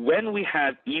see, when we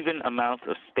have even amounts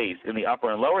of space in the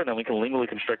upper and lower, then we can lingually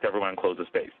constrict everyone and close the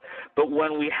space. But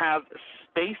when we have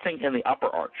spacing in the upper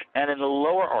arch and in the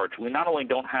lower arch, we not only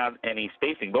don't have any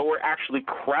spacing, but we're actually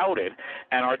crowded,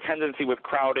 and our tendency with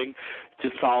crowding to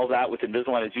solve that with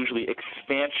Invisalign is usually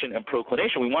expansion and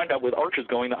proclination. We wind up with arches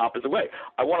going the opposite way.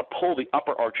 I want to pull the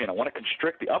upper arch in. I want to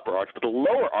constrict the upper arch, but the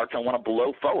lower arch I want to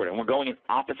blow forward, and we're going in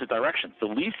opposite directions. So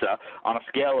Lisa, on a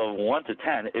scale of 1 to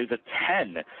 10, is a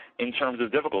 10 in terms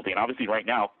of difficulty. And obviously right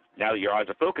now that your eyes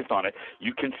are focused on it,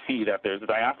 you can see that there's a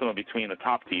diastema between the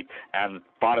top teeth and the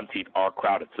bottom teeth are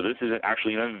crowded. So this is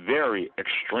actually a very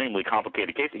extremely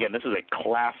complicated case. Again, this is a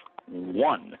class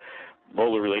 1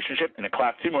 molar relationship. In a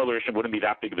class 2 molar relationship, wouldn't be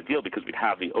that big of a deal because we'd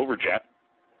have the overjet,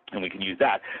 and we can use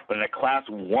that. But in a class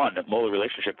 1 molar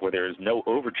relationship where there is no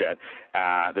overjet,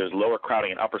 there's lower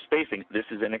crowding and upper spacing, this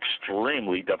is an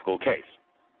extremely difficult case.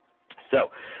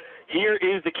 So Here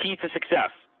is the key to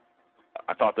success.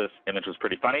 I thought this image was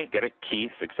pretty funny. Get it? Key,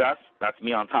 success. That's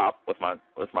me on top with my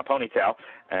ponytail,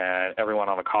 and everyone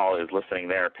on the call is listening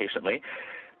there patiently.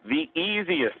 The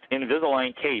easiest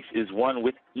Invisalign case is one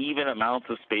with even amounts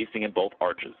of spacing in both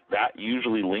arches. That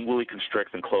usually lingually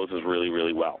constricts and closes really,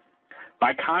 really well.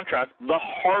 By contrast, the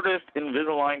hardest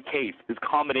Invisalign case is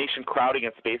combination crowding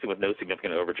and spacing with no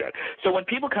significant overjet. So when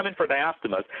people come in for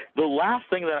diastemas, the last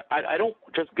thing that I don't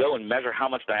just go and measure how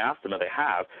much diastema they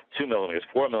have, 2 millimeters,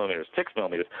 4 millimeters, 6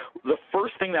 millimeters. The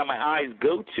first thing that my eyes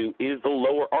go to is the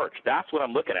lower arch. That's what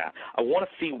I'm looking at. I want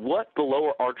to see what the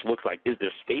lower arch looks like. Is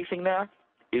there spacing there?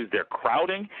 Is there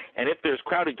crowding? And if there's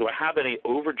crowding, do I have any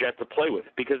overjet to play with?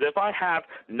 Because if I have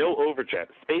no overjet,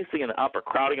 spacing in the upper,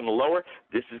 crowding in the lower,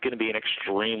 this is going to be an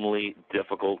extremely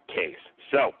difficult case.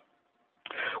 So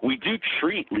we do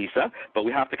treat Lisa, but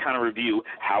we have to kind of review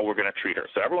how we're going to treat her.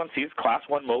 So everyone sees class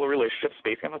 1 molar relationship,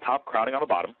 spacing on the top, crowding on the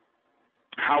bottom.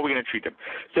 How are we going to treat them?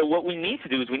 So what we need to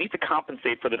do is we need to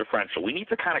compensate for the differential. We need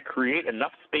to kind of create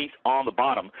enough space on the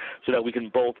bottom so that we can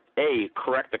both, A,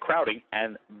 correct the crowding,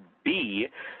 and B,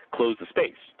 close the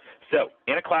space. So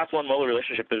in a class 1 molar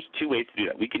relationship, there's 2 ways to do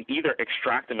that. We can either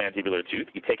extract a mandibular tooth.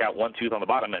 You take out one tooth on the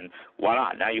bottom, and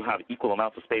voila, now you have equal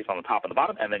amounts of space on the top and the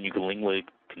bottom, and then you can lingually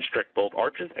constrict both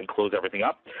arches and close everything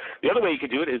up. The other way you can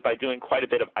do it is by doing quite a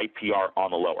bit of IPR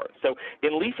on the lower. So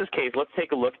in Lisa's case, let's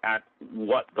take a look at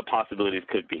what the possibilities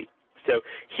could be. So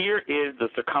here is the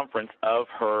circumference of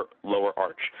her lower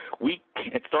arch.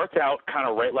 It starts out kind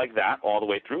of right like that all the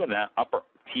way through, and that upper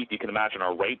teeth, you can imagine,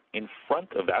 are right in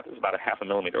front of that. There's about a 0.5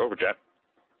 millimeter overjet.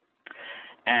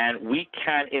 And we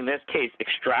can, in this case,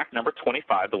 extract number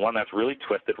 25, the one that's really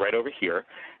twisted right over here.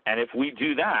 And if we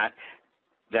do that,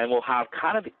 then we'll have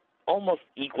kind of almost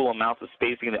equal amounts of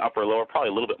spacing in the upper and lower, probably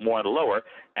a little bit more in the lower,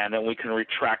 and then we can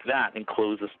retract that and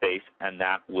close the space, and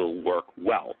that will work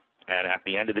well. And at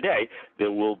the end of the day,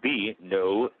 there will be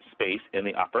no space in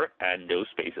the upper and no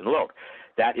space in the lower.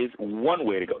 That is one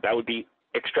way to go. That would be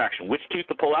extraction. Which tooth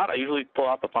to pull out? I usually pull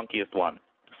out the funkiest one.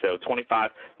 So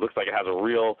 25 looks like it has a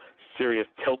real serious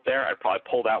tilt there. I'd probably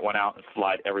pull that one out and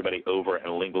slide everybody over and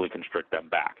lingually constrict them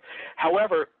back.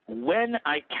 However, when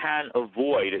I can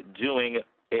avoid doing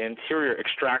anterior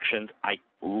extractions, I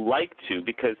like to,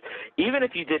 because even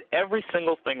if you did every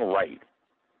single thing right,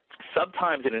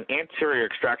 sometimes in an anterior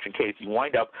extraction case, you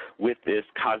wind up with this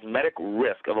cosmetic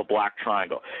risk of a black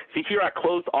triangle. See, here I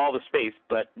closed all the space,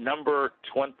 but number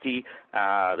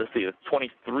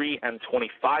 23 and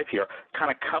 25 here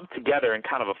kind of come together in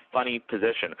kind of a funny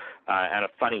position and a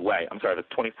funny way. I'm sorry, that's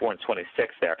 24 and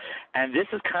 26 there. And this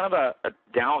is kind of a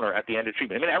downer at the end of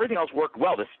treatment. I mean, everything else worked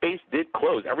well. The space did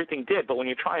close. Everything did. But when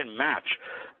you try and match,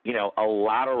 a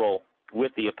lateral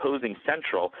with the opposing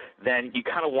central, then you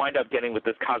kind of wind up getting with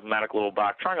this cosmetic little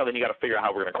black triangle. Then you got to figure out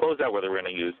how we're going to close that, whether we're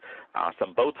going to use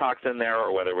some Botox in there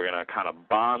or whether we're going to kind of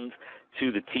bond to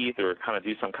the teeth or kind of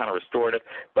do some kind of restorative.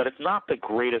 But it's not the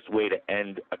greatest way to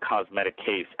end a cosmetic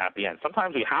case at the end.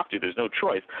 Sometimes we have to. There's no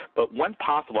choice. But when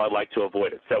possible, I'd like to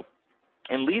avoid it. So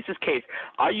in Lisa's case,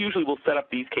 I usually will set up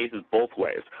these cases both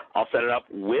ways. I'll set it up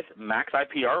with max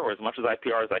IPR, or as much as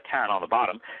IPR as I can on the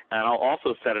bottom, and I'll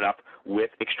also set it up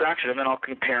with extraction, and then I'll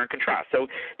compare and contrast. So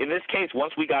in this case,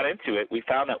 once we got into it, we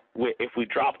found that if we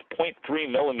dropped 0.3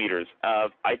 millimeters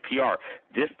of IPR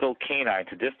distal canine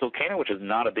to distal canine, which is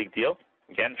not a big deal.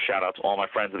 Again, shout out to all my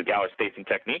friends of the Galler spacing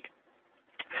technique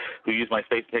who use my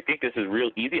spacing technique. This is real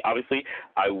easy. Obviously,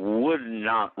 I would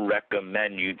not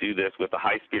recommend you do this with a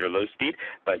high speed or low speed,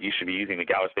 but you should be using the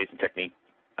Galler spacing technique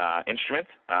instruments,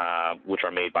 which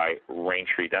are made by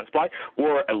Raintree Dentsply,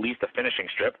 or at least a finishing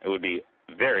strip. It would be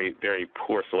very, very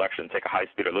poor selection to take a high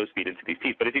speed or low speed into these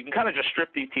teeth. But if you can kind of just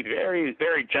strip these teeth very,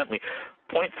 very gently,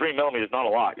 0.3 millimeters is not a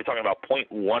lot. You're talking about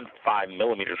 0.15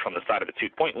 millimeters from the side of the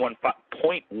tooth.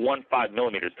 0.15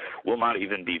 millimeters will not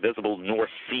even be visible nor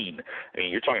seen. I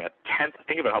mean, you're talking a tenth.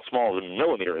 Think about how small a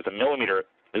millimeter is. A millimeter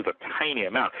is a tiny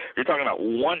amount. You're talking about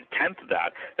 1/10 of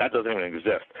that. That doesn't even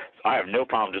exist. So I have no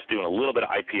problem just doing a little bit of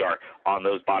IPR on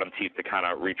those bottom teeth to kind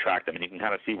of retract them. And you can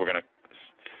kind of see we're going to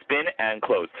spin and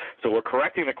close. So we're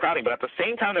correcting the crowding, but at the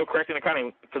same time that we're correcting the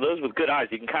crowding, for those with good eyes,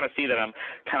 you can kind of see that I'm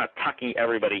kind of tucking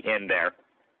everybody in there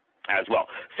as well.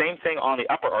 Same thing on the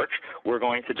upper arch. We're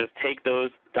going to just take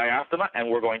those diastema and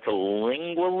we're going to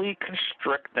lingually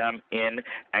constrict them in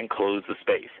and close the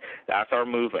space. That's our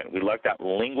movement. We like that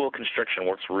lingual constriction.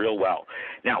 Works real well.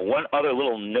 Now, one other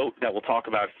little note that we'll talk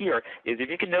about here is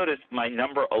if you can notice my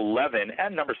number 11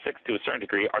 and number 6 to a certain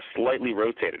degree are slightly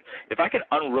rotated. If I can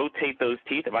unrotate those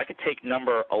teeth, if I could take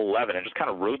number 11 and just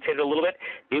kind of rotate it a little bit,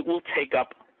 it will take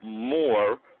up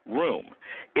more room.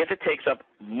 If it takes up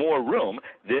more room,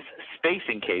 this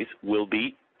spacing case will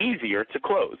be easier to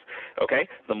close. Okay?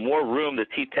 The more room the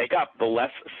teeth take up, the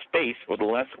less space or the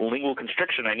less lingual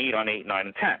constriction I need on 8, 9,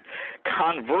 and 10.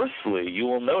 Conversely, you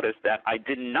will notice that I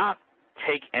did not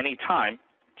take any time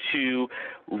to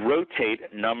rotate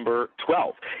number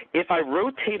 12. If I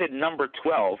rotated number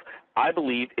 12, I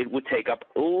believe it would take up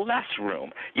less room.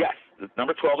 Yes,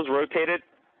 number 12 is rotated,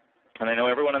 and I know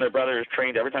everyone and their brother is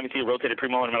trained. Every time you see a rotated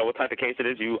premolar, no matter what type of case it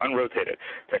is, you unrotate it.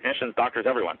 Technicians, doctors,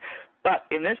 everyone. But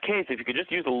in this case, if you could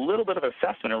just use a little bit of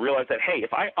assessment and realize that, hey,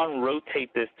 if I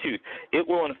unrotate this tooth, it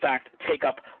will in fact take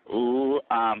up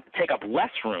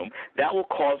less room. That will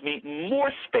cause me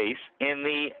more space in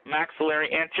the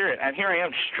maxillary anterior. And here I am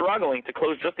struggling to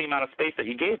close just the amount of space that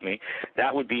you gave me.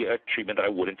 That would be a treatment that I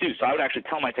wouldn't do. So I would actually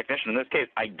tell my technician in this case,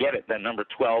 I get it that number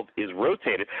 12 is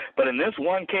rotated, but in this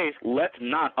one case, let's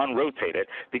not unrotate it,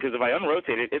 because if I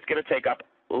unrotate it, it's going to take up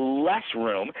less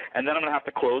room, and then I'm going to have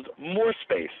to close more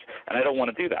space, and I don't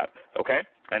want to do that, okay?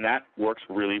 And that works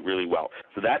really, really well.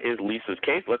 So that is Lisa's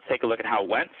case. Let's take a look at how it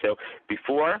went. So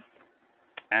before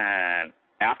and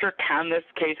after, can this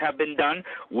case have been done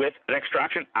with an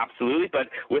extraction? Absolutely, but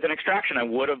with an extraction, I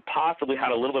would have possibly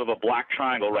had a little bit of a black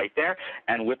triangle right there,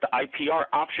 and with the IPR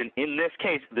option in this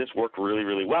case, this worked really,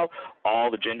 really well.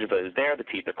 All the gingiva is there, the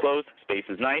teeth are closed, space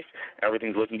is nice,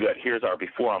 everything's looking good. Here's our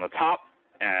before on the top.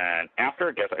 And after,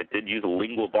 I guess I did use a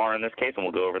lingual bar in this case, and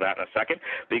we'll go over that in a second.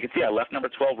 But you can see I left number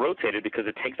 12 rotated because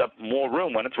it takes up more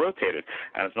room when it's rotated,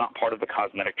 and it's not part of the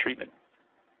cosmetic treatment.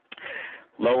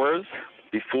 Lowers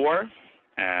before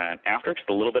and after, just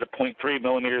a little bit of 0.3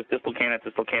 millimeters distal canine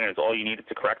is all you needed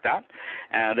to correct that.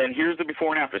 And then here's the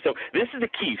before and after. So this is the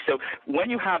key. So when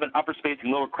you have an upper spacing,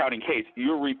 lower crowding case,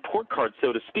 your report card,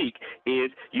 so to speak,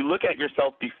 is you look at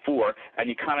yourself before and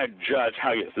you kind of judge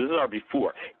how you. So this is our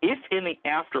before. If in the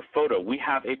after photo we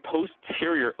have a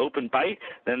posterior open bite,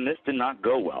 then this did not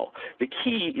go well. The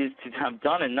key is to have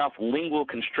done enough lingual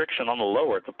constriction on the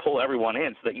lower to pull everyone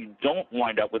in so that you don't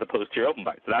wind up with a posterior open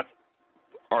bite. So that's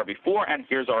our before, and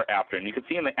here's our after. And you can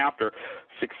see in the after,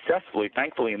 successfully,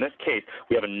 thankfully in this case,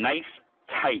 we have a nice,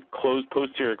 tight, closed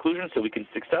posterior occlusion, so we can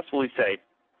successfully say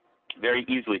very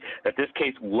easily that this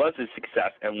case was a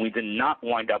success and we did not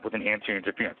wind up with an anterior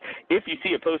interference. If you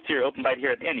see a posterior open bite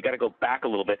here at the end, you got to go back a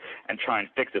little bit and try and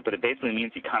fix it, but it basically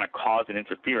means you kind of cause an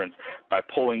interference by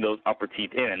pulling those upper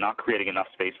teeth in and not creating enough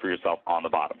space for yourself on the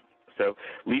bottom. So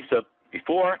Lisa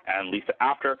before and Lisa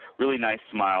after, really nice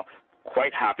smile.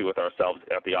 Quite happy with ourselves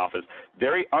at the office.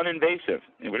 Very uninvasive.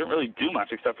 We didn't really do much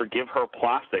except for give her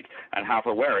plastic and have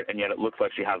her wear it, and yet it looks like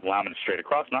she has lamina straight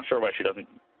across. Not sure why she doesn't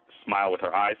smile with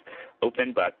her eyes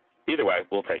open, but either way,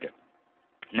 we'll take it.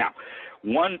 Now,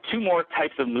 two more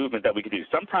types of movement that we could do.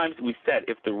 Sometimes we said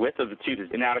if the width of the tooth is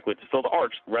inadequate to fill the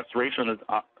arch, restoration of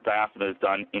the diastema is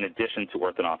done in addition to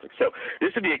orthodontics. So this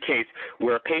would be a case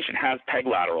where a patient has peg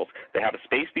laterals. They have a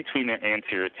space between their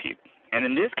anterior teeth. And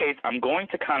in this case, I'm going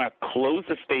to kind of close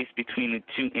the space between the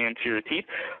two anterior teeth,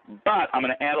 but I'm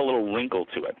going to add a little wrinkle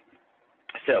to it.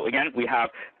 So again, we have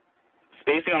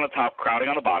spacing on the top, crowding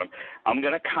on the bottom. I'm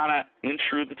going to kind of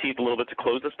intrude the teeth a little bit to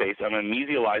close the space. I'm going to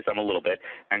mesialize them a little bit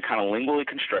and kind of lingually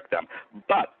constrict them.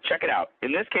 But check it out.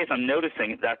 In this case, I'm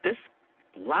noticing that this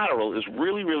lateral is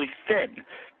really, really thin.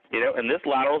 And this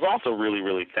lateral is also really,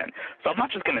 really thin. So I'm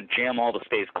not just going to jam all the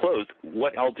space closed.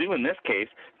 What I'll do in this case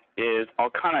is I'll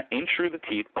kind of intrude the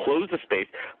teeth, close the space,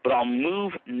 but I'll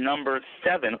move number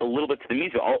 7 a little bit to the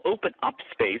mesial. I'll open up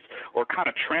space or kind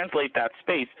of translate that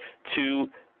space to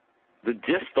the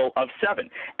distal of 7.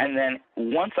 And then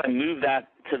once I move that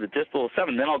to the distal of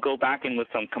 7, then I'll go back in with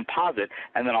some composite,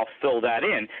 and then I'll fill that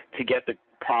in to get the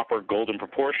proper golden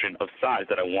proportion of size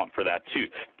that I want for that tooth.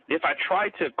 If I try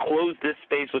to close this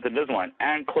space with Invisalign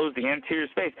and close the anterior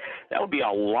space, that would be a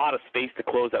lot of space to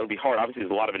close. That would be hard. Obviously,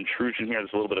 there's a lot of intrusion here. There's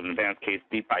a little bit of an advanced case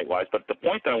deep bite-wise. But the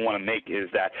point that I want to make is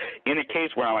that in a case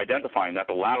where I'm identifying that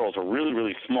the laterals are really,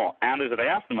 really small and there's a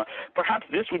diastema, perhaps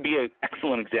this would be an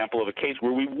excellent example of a case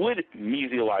where we would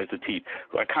mesialize the teeth,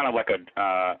 kind of like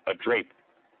a drape.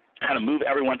 Kind of move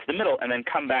everyone to the middle and then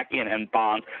come back in and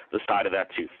bond the side of that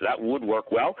tooth. So that would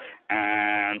work well.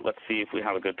 And let's see if we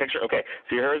have a good picture. Okay,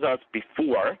 so here's us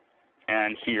before,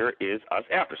 and here is us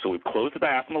after. So we've closed the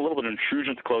diastema, a little bit of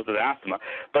intrusion to close the diastema.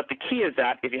 But the key is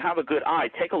that if you have a good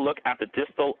eye, take a look at the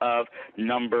distal of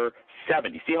number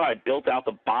 7. You see how I built out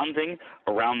the bonding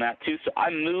around that tooth? So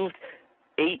I moved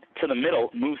 8 to the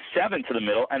middle, moved 7 to the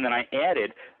middle, and then I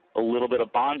added a little bit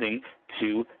of bonding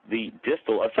to the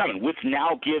distal of 7, which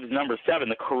now gives number 7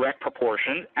 the correct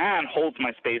proportion and holds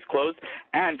my space closed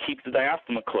and keeps the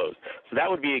diastema closed. So that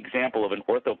would be an example of an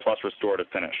Ortho Plus restorative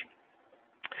finish.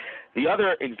 The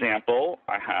other example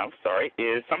I have,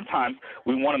 is sometimes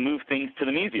we want to move things to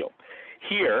the mesial.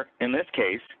 Here, in this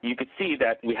case, you could see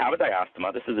that we have a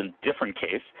diastema. This is a different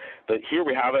case, but here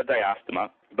we have a diastema.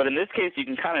 But in this case, you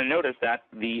can kind of notice that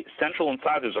the central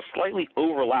incisors are slightly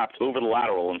overlapped over the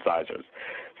lateral incisors.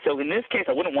 So in this case,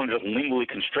 I wouldn't want to just lingually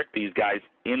constrict these guys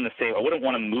in the same. I wouldn't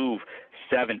want to move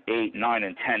 7, 8, 9,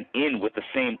 and 10 in with the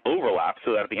same overlap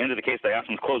so that at the end of the case,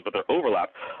 diastema's closed, but they're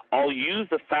overlapped. I'll use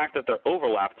the fact that they're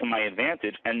overlapped to my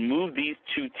advantage and move these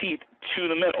two teeth to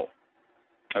the middle.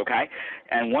 Okay?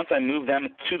 And once I move them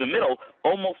to the middle,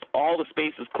 almost all the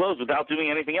space is closed without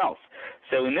doing anything else.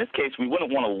 So in this case, we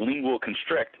wouldn't want to lingual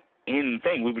constrict in the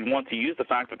thing. We would want to use the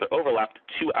fact that they're overlapped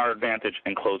to our advantage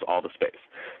and close all the space.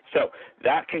 So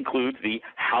that concludes the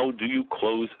how do you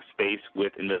close space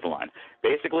with Invisalign.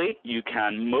 Basically, you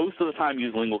can most of the time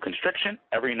use lingual constriction.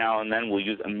 Every now and then we'll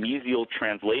use a mesial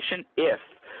translation if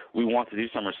we want to do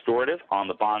some restorative on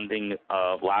the bonding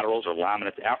of laterals or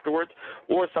laminates afterwards,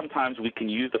 or sometimes we can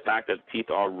use the fact that teeth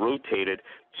are rotated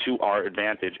to our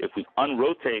advantage. If we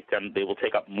unrotate them, they will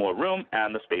take up more room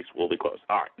and the space will be closed.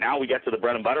 All right, now we get to the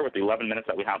bread and butter with the 11 minutes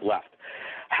that we have left.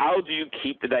 How do you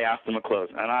keep the diastema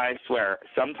closed? And I swear,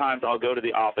 sometimes I'll go to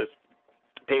the office,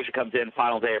 patient comes in,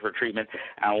 final day of her treatment,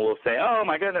 and we'll say, oh,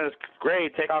 my goodness,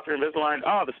 great, take off your Invisalign.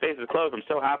 Oh, the space is closed. I'm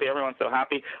so happy. Everyone's so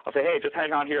happy. I'll say, hey, just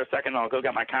hang on here a second, and I'll go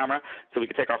get my camera so we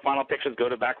can take our final pictures, go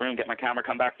to the back room, get my camera,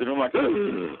 come back to the room, like,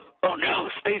 oh, no,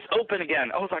 space open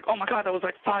again. I was like, oh, my God, that was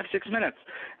like 5-6 minutes.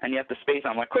 And yet the space,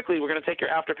 I'm like, quickly, we're going to take your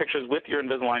after pictures with your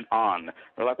Invisalign on.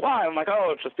 They're like, why? I'm like,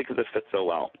 oh, it's just because it fits so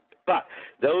well. But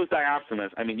those diastemas,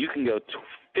 I mean, you can go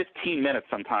 15 minutes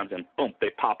sometimes, and boom,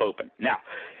 they pop open. Now,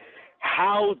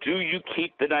 how do you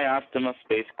keep the diastema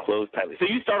space closed tightly? So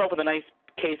you start off with a nice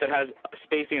case that has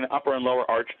spacing in the upper and lower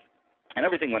arch, and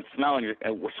everything went swell,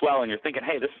 and you're thinking,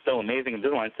 hey, this is so amazing,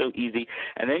 Invisalign's so easy.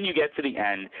 And then you get to the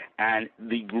end, and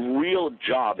the real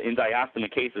job in diastema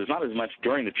cases is not as much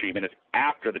during the treatment as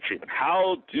after the treatment.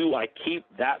 How do I keep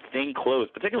that thing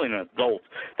closed, particularly in an adult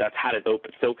that's had it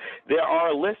open? So there are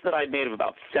a list that I made of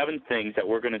about 7 things that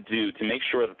we're going to do to make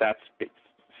sure that that's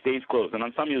stays closed. And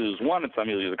on some you'll use one, and some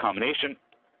you'll use a combination.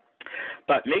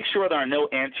 But make sure there are no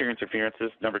anterior interferences.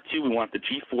 Number 2, we want the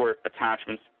G4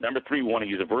 attachments. Number 3, we want to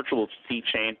use a virtual C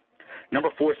chain. Number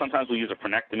 4, sometimes we'll use a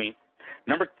frenectomy.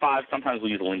 Number 5, sometimes we'll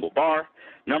use a lingual bar.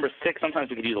 Number 6, sometimes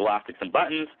we could use elastics and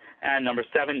buttons. And number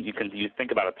 7, you can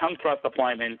think about a tongue thrust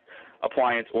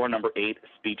appliance, or number 8,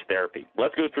 speech therapy.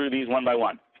 Let's go through these one by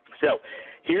one. So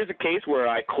here's a case where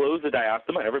I closed the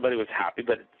diastema. Everybody was happy,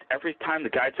 but every time the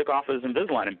guy took off his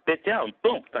Invisalign and bit down,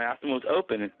 boom, the diastema was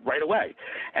open right away.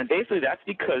 And basically that's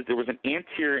because there was an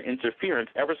anterior interference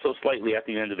ever so slightly at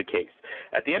the end of the case.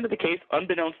 At the end of the case,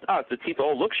 unbeknownst to us, the teeth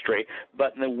all look straight,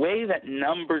 but in the way that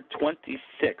number 26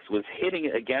 was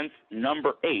hitting against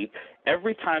number 8,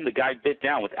 every time the guy bit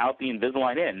down without the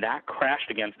Invisalign in, that crashed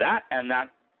against that, and that,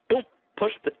 boom,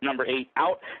 pushed the number 8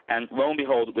 out, and lo and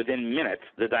behold, within minutes,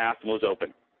 the diastema was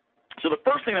open. So the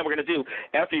first thing that we're going to do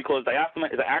after you close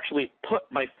diastema is I actually put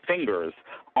my fingers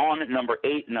on number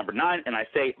 8 and number 9, and I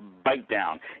say bite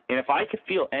down. And if I could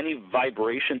feel any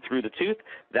vibration through the tooth,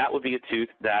 that would be a tooth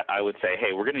that I would say,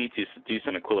 hey, we're going to need to do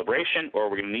some equilibration, or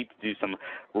we're going to need to do some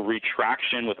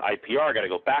retraction with IPR. I got to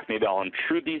go back. Maybe I'll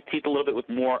intrude these teeth a little bit with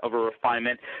more of a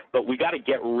refinement, but we got to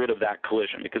get rid of that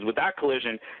collision, because with that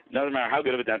collision, no matter how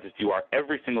good of a dentist you are,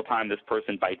 every single time this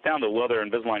person bites down, they'll wear their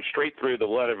Invisalign straight through,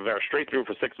 they'll wear their straight through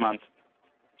for 6 months,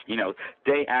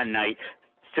 day and night.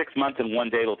 6 months and 1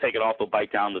 day they'll take it off, they'll bite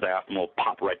down, the diastema will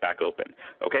pop right back open.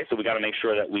 Okay, so we got to make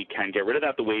sure that we can get rid of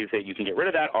that. The ways that you can get rid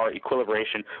of that are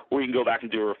equilibration, or you can go back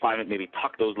and do a refinement, maybe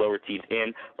tuck those lower teeth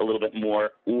in a little bit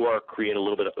more, or create a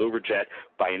little bit of overjet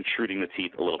by intruding the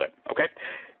teeth a little bit. Okay.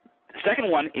 The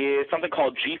second one is something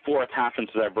called G4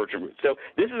 attachments to that divergent root. So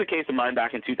this is a case of mine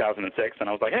back in 2006, and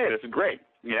I was like, hey, this is great.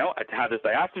 I had this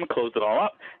diastema, closed it all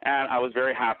up, and I was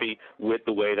very happy with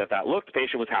the way that looked. The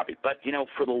patient was happy. But,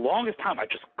 for the longest time, I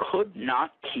just could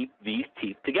not keep these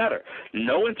teeth together.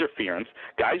 No interference.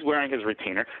 Guy's wearing his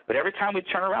retainer, but every time we'd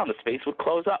turn around, the space would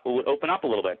close up, it would open up a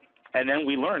little bit. And then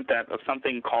we learned that of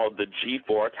something called the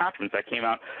G4 attachments that came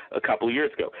out a couple of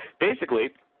years ago. Basically,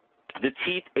 the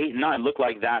teeth 8 and 9 look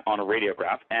like that on a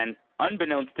radiograph, and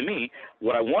unbeknownst to me,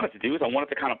 what I wanted to do is I wanted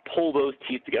to kind of pull those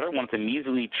teeth together. I wanted to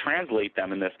mesally translate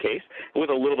them in this case with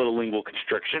a little bit of lingual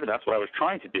constriction. That's what I was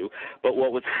trying to do. But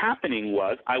what was happening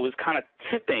was I was kind of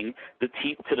tipping the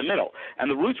teeth to the middle, and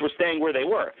the roots were staying where they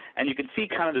were. And you can see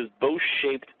kind of this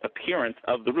bow-shaped appearance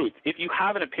of the roots. If you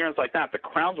have an appearance like that, the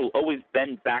crowns will always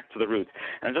bend back to the roots.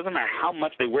 And it doesn't matter how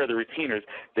much they wear the retainers.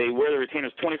 They wear the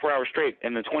retainers 24 hours straight,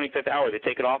 and the 25th hour they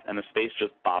take it off, and the space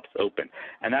just pops open.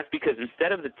 And that's because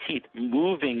instead of the teeth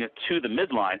moving to the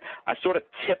midline, I sort of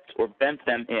tipped or bent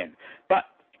them in. But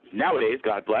nowadays,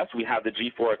 God bless, we have the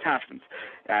G4 attachments.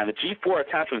 And the G4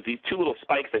 attachments, these two little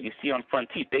spikes that you see on front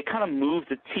teeth, they kind of move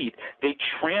the teeth. They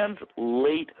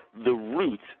translate the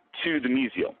roots to the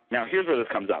mesial. Now, here's where this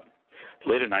comes up. It's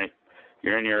late at night.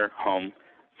 You're in your home.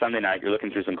 Sunday night, you're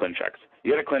looking through some ClinChecks.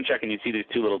 You get a ClinCheck and you see these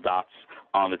two little dots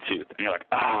on the tooth. And you're like,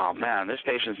 oh, man, this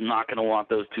patient's not going to want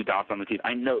those two dots on the teeth.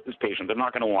 I know this patient. They're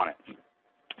not going to want it.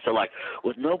 So, like,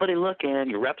 with nobody looking,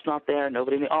 your rep's not there,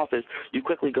 nobody in the office, you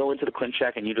quickly go into the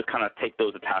ClinCheck and you just kind of take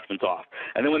those attachments off.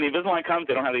 And then when the Invisalign comes,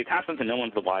 they don't have the attachments and no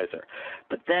one's the wiser.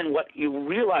 But then what you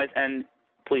realize, and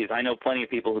please, I know plenty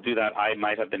of people who do that. I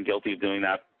might have been guilty of doing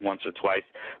that once or twice.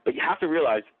 But you have to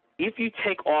realize, if you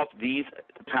take off these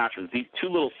attachments, these two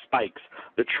little spikes,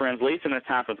 the translation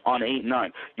attachments on 8 and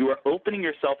 9, you are opening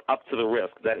yourself up to the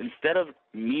risk that instead of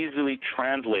mesily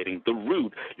translating the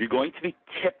root, you're going to be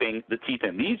tipping the teeth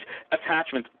in. These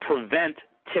attachments prevent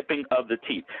tipping of the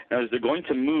teeth. Now, they're going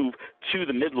to move to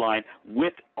the midline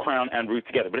with crown and root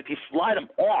together. But if you slide them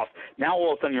off, now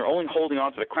all of a sudden you're only holding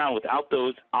onto the crown without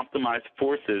those optimized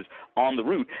forces on the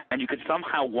root, and you could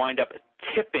somehow wind up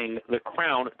tipping the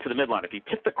crown to the midline. If you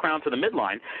tip the crown to the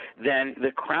midline, then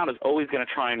the crown is always going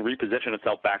to try and reposition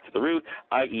itself back to the root,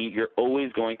 i.e. you're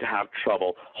always going to have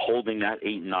trouble holding that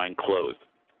 8 and 9 closed.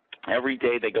 Every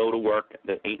day they go to work,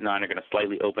 the 8 and 9 are going to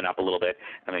slightly open up a little bit,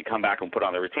 and they come back and put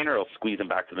on the retainer, it'll squeeze them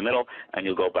back to the middle, and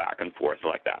you'll go back and forth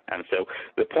like that. And so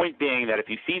the point being that if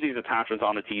you see these attachments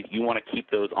on the teeth, you want to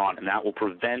keep those on, and that will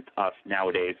prevent us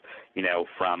nowadays,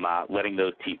 from letting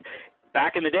those teeth.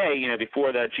 Back in the day,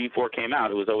 before that G4 came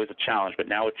out, it was always a challenge, but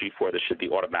now with G4, this should be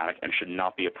automatic and should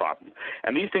not be a problem.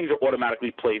 And these things are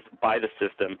automatically placed by the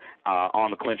system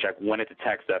on the ClinCheck when it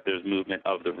detects that there's movement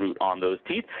of the root on those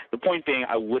teeth. The point being,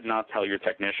 I would not tell your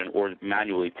technician or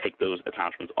manually take those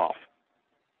attachments off.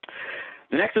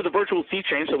 The next is the virtual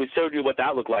C-chain, so we showed you what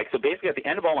that looked like. So basically at the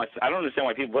end of all I don't understand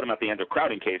why people put them at the end of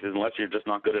crowding cases unless you're just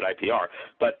not good at IPR,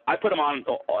 but I put them on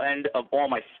the end of all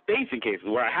my spacing cases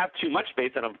where I have too much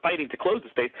space and I'm fighting to close the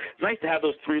space. It's nice to have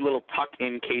those 3 little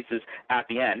tuck-in cases at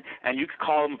the end, and you could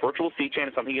call them virtual C-chain.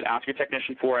 It's something you can ask your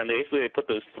technician for, and basically they put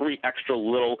those 3 extra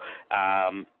little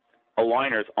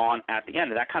aligners on at the end,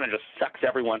 and that kind of just sucks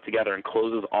everyone together and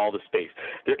closes all the space.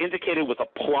 They're indicated with a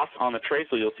plus on the tray,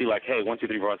 so you'll see like, hey, 1, 2,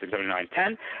 3, 4, 5, 6, 7, 8, 9,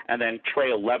 10, and then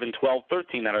tray 11, 12,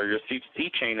 13 that are your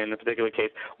C-chain in this particular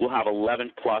case will have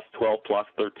 11 plus, 12 plus,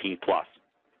 13 plus.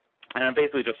 And it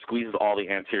basically just squeezes all the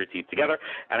anterior teeth together,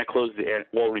 and it closes the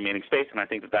all remaining space, and I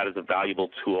think that is a valuable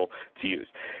tool to use.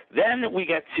 Then we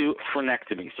get to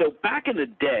frenectomy. So back in the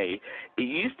day, it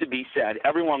used to be said,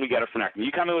 everyone would get a frenectomy.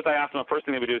 You come in with diastema, first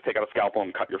thing they would do is take out a scalpel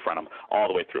and cut your frenum all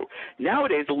the way through.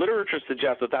 Nowadays, the literature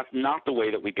suggests that that's not the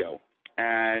way that we go.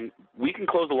 And we can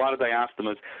close a lot of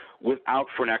diastemas without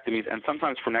frenectomies, and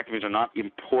sometimes frenectomies are not an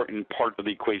important part of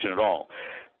the equation at all.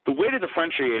 The way to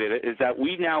differentiate it is that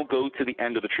we now go to the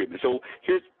end of the treatment. So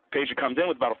here's a patient comes in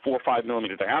with about a 4 or 5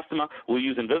 millimeter diastema. We'll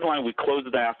use Invisalign. We close the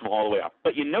diastema all the way up.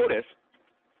 But you notice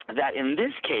that in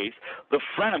this case, the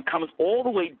frenum comes all the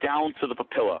way down to the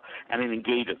papilla, and it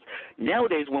engages.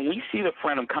 Nowadays, when we see the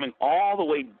frenum coming all the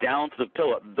way down to the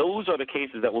papilla, those are the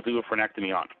cases that we'll do a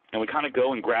frenectomy on. And we kind of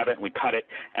go and grab it, and we cut it,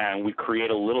 and we create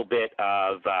a little bit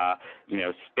of,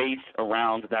 space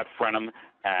around that frenum,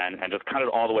 and just cut it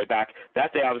all the way back.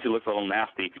 That day obviously looks a little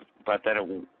nasty, but then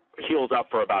it heals up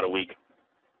for about a week,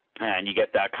 and you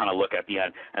get that kind of look at the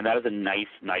end, and that is a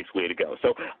nice way to go.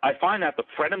 So I find that the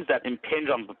frenums that impinge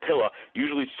on the papilla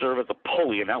usually serve as a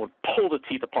pulley, and that would pull the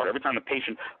teeth apart. Every time the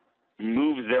patient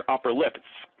moves their upper lip, it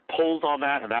pulls on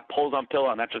that, and that pulls on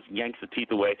papilla, and that just yanks the teeth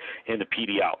away in the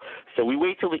PDL. So we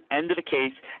wait till the end of the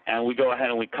case, and we go ahead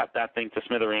and we cut that thing to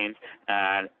smithereens,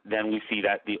 and then we see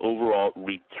that the overall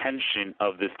retention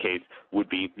of this case would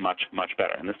be much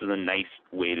better, and this is a nice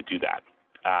way to do that.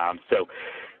 So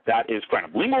that is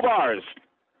frenum. Lingual bars.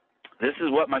 This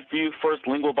is what my few first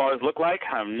lingual bars look like.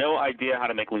 I have no idea how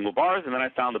to make lingual bars, and then I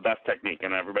found the best technique.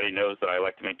 And everybody knows that I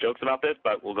like to make jokes about this,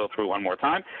 but we'll go through one more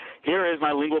time. Here is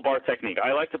my lingual bar technique.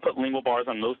 I like to put lingual bars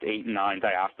on most 8 and 9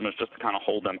 diastemas just to kind of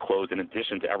hold them closed in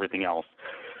addition to everything else.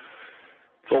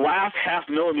 The last half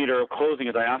millimeter of closing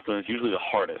a diastema is usually the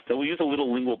hardest. So we use a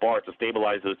little lingual bar to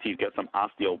stabilize those teeth, get some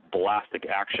osteoblastic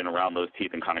action around those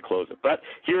teeth and kind of close it. But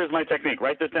here is my technique.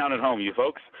 Write this down at home, you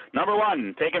folks. Number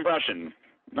 1, take impression.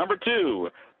 Number 2,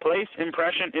 place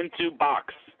impression into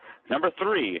box. Number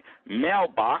 3, mail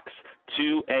box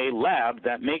to a lab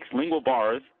that makes lingual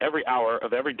bars every hour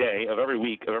of every day, of every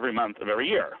week, of every month, of every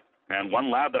year. And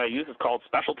one lab that I use is called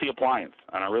Specialty Appliance,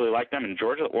 and I really like them in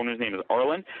Georgia. The owner's name is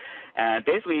Arlen, and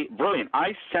basically brilliant.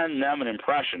 I send them an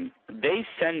impression. They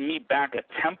send me back a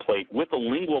template with a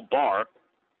lingual bar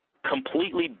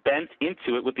completely bent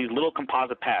into it with these little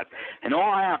composite pads. And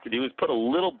all I have to do is put a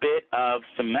little bit of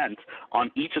cement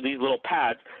on each of these little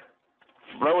pads,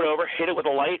 throw it over, hit it with a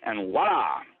light, and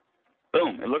voila,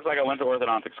 boom. It looks like I went to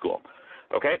orthodontic school.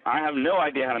 Okay, I have no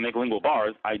idea how to make lingual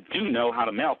bars. I do know how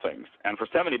to mail things, and for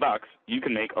 $70, you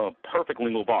can make a perfect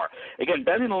lingual bar. Again,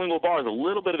 bending the lingual bar is a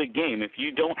little bit of a game. If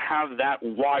you don't have that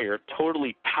wire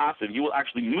totally passive, you will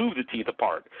actually move the teeth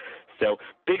apart. So,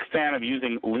 big fan of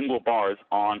using lingual bars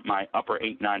on my upper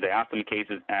 8-9 diastema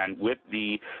cases, and with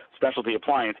the Specialty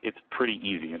Appliance, it's pretty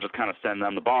easy. I just kind of send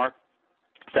them the bar,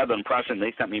 send the impression.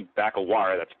 They sent me back a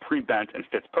wire that's pre-bent and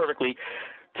fits perfectly.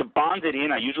 To bond it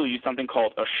in, I usually use something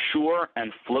called Assure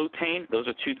and Flowtane. Those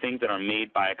are two things that are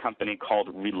made by a company called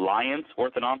Reliance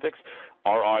Orthodontics,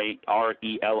 Reliance.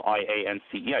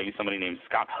 I use somebody named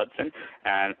Scott Hudson,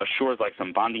 and Assure is like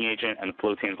some bonding agent, and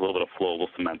Flowtane is a little bit of flowable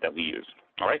cement that we use.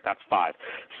 All right, that's 5.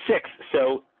 6,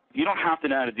 so you don't have to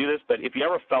know how to do this, but if you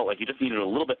ever felt like you just needed a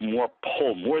little bit more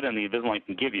pull, more than the Invisalign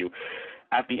can give you,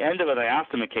 at the end of a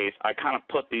diastema case, I kind of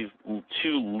put these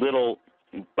two little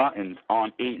buttons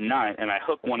on 8 and 9, and I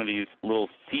hook one of these little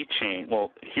C-chain,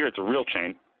 well, here it's a real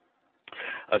chain,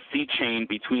 a C-chain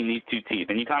between these two teeth.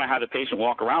 And you kind of have the patient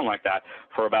walk around like that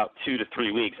for about 2 to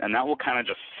 3 weeks, and that will kind of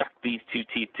just suck these two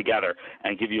teeth together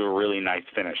and give you a really nice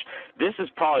finish. This is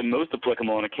probably most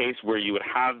applicable in a case where you would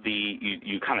have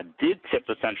you kind of did tip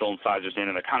the central incisors in,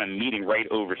 and they're kind of meeting right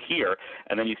over here,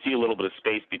 and then you see a little bit of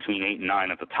space between 8 and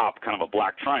 9 at the top, kind of a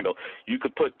black triangle. You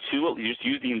could put you just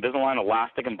use the Invisalign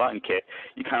elastic and button kit.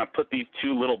 You kind of put these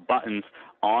two little buttons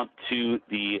onto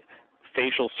the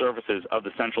facial surfaces of the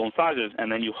central incisors, and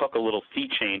then you hook a little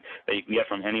C-chain that you can get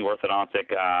from any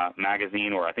orthodontic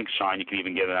magazine, or I think Shine you can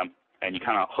even get them, and you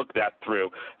kind of hook that through.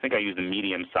 I think I use the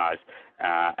medium size,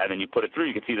 and then you put it through.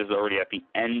 You can see this is already at the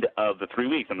end of the 3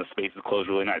 weeks, and the space is closed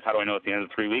really nice. How do I know it's the end of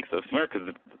the 3 weeks? So smear, because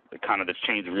this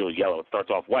chain is really yellow. It starts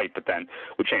off white, but then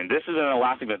would change. This is an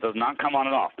elastic that does not come on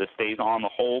and off. This stays on the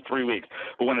whole 3 weeks.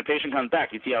 But when the patient comes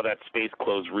back, you see how that space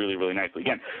closed really, really nicely.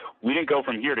 Again, we didn't go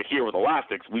from here to here with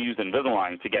elastics. We used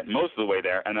Invisalign to get most of the way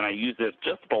there, and then I used this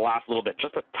just the last little bit,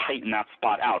 just to tighten that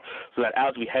spot out, so that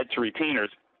as we head to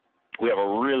retainers, we have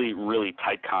a really, really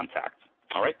tight contact.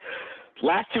 All right?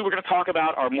 Last two we're going to talk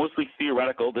about are mostly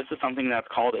theoretical. This is something that's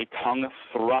called a tongue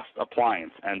thrust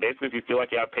appliance. And basically, if you feel like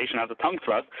a patient has a tongue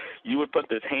thrust, you would put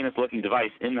this heinous-looking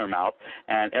device in their mouth,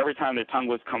 and every time their tongue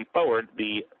would come forward,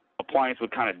 the appliance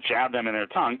would kind of jab them in their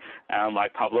tongue, and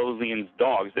like Pavlovian's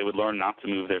dogs, they would learn not to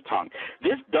move their tongue.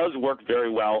 This does work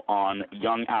very well on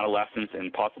young adolescents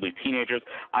and possibly teenagers.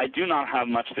 I do not have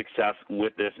much success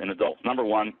with this in adults. Number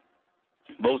one,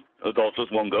 most adults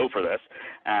just won't go for this,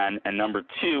 and number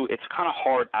two, it's kind of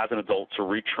hard as an adult to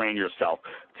retrain yourself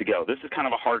to go. This is kind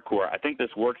of a hardcore. I think this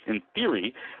works in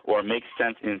theory, or makes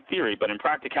sense in theory, but in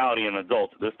practicality in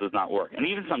adults, this does not work. And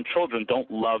even some children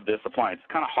don't love this appliance.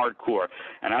 It's kind of hardcore.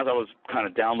 And as I was kind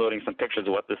of downloading some pictures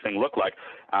of what this thing looked like,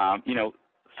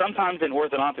 sometimes in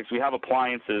orthodontics we have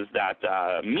appliances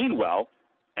that mean well,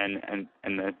 and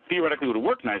theoretically would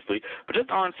work nicely, but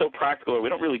just aren't so practical, or we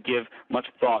don't really give much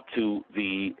thought to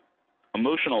the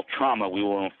emotional trauma we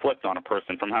will inflict on a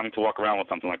person from having to walk around with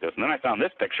something like this. And then I found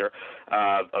this picture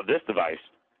of this device.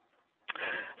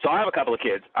 So I have a couple of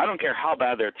kids. I don't care how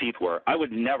bad their teeth were. I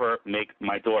would never make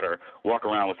my daughter walk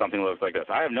around with something that looks like this.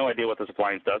 I have no idea what this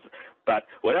appliance does, but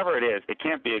whatever it is, it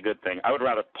can't be a good thing. I would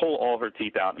rather pull all of her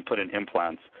teeth out and put in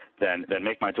implants than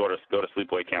make my daughter go to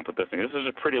sleepaway camp with this thing. This is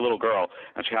a pretty little girl,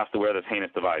 and she has to wear this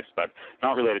heinous device, but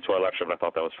not related to our lecture, but I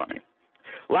thought that was funny.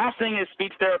 Last thing is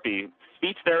speech therapy.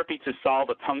 Speech therapy to solve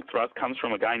a tongue thrust comes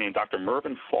from a guy named Dr.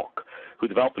 Mervyn Falk, who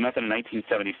developed the method in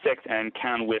 1976 and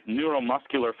can, with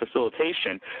neuromuscular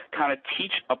facilitation, kind of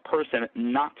teach a person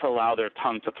not to allow their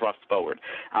tongue to thrust forward.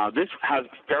 This has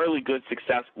fairly good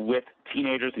success with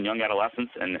teenagers and young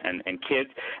adolescents and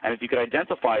kids, and if you could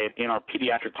identify it in our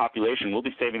pediatric population, we'll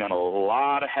be saving them a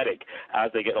lot of headache as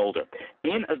they get older.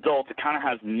 In adults, it kind of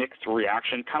has mixed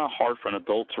reaction, kind of hard for an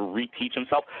adult to reteach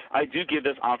himself. I do give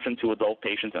this option to adult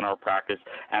patients in our practice,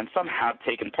 and some have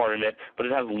taken part in it, but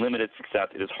it has limited success.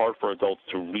 It is hard for adults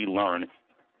to relearn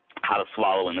how to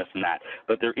swallow and this and that.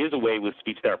 But there is a way with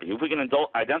speech therapy. If we can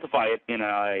identify it in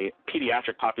a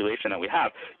pediatric population that we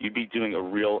have, you'd be doing a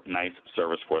real nice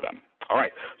service for them. All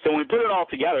right, so when we put it all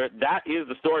together, that is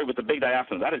the story with the big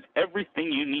diastema. That is everything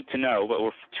you need to know, but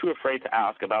we're too afraid to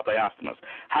ask about diastemas.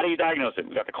 How do you diagnose it?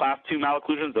 We've got the Class 2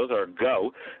 malocclusions. Those are a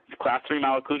go. Class 3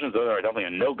 malocclusions, those are definitely a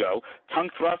no-go. Tongue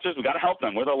thrusters, we've got to help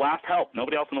them. We're the last help.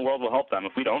 Nobody else in the world will help them.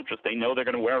 If we don't, just they know they're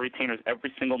going to wear retainers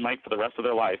every single night for the rest of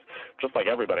their life, just like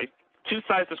everybody.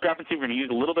 Two-size discrepancy, we're going to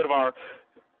use a little bit of our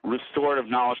restorative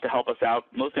knowledge to help us out,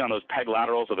 mostly on those peg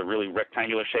laterals or the really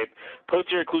rectangular shape.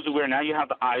 Posterior occlusal wear, now you have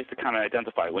the eyes to kind of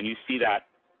identify. When you see that,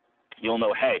 you'll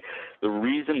know, hey, the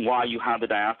reason why you have the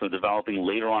diastema developing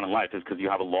later on in life is because you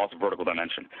have a loss of vertical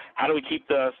dimension. How do we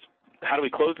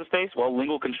close the space? Well,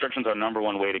 lingual constrictions are number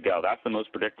one way to go. That's the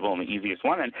most predictable and the easiest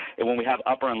one. And when we have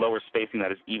upper and lower spacing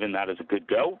that is even, that is a good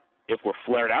go. If we're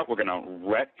flared out, we're going to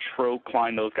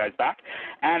retrocline those guys back.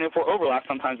 And if we're overlapped,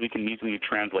 sometimes we can easily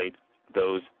translate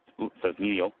those, it says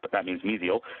medial, but that means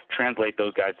mesial, translate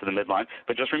those guys to the midline.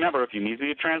 But just remember, if you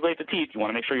mesially translate the teeth, you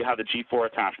want to make sure you have the G4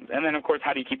 attachments. And then, of course,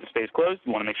 how do you keep the space closed?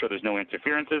 You want to make sure there's no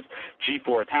interferences.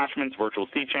 G4 attachments, virtual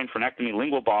C-chain, frenectomy,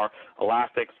 lingual bar,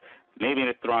 elastics, maybe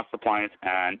an thrust appliance,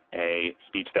 and a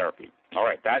speech therapy. All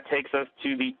right, that takes us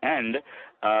to the end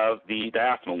of the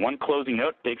diastema. One closing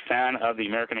note, big fan of the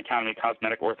American Academy of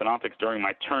Cosmetic Orthodontics during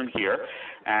my term here.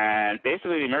 And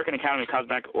basically, the American Academy of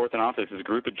Cosmetic Orthodontics is a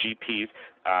group of GPs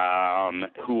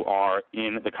who are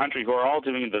in the country who are all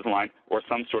doing Invisalign or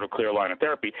some sort of clear aligner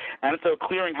therapy. And it's a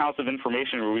clearinghouse of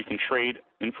information where we can trade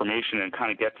information and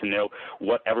kind of get to know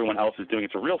what everyone else is doing.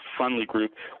 It's a real friendly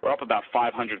group. We're up about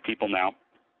 500 people now.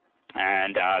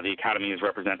 And the Academy is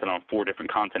represented on 4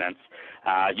 different continents.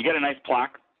 You get a nice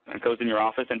plaque. It goes in your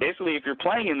office. And basically, if you're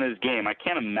playing in this game, I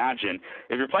can't imagine,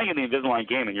 if you're playing in the Invisalign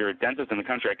game and you're a dentist in the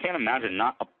country, I can't imagine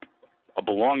not a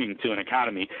belonging to an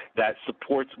academy that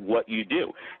supports what you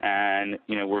do. And,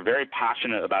 you know, we're very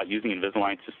passionate about using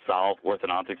Invisalign to solve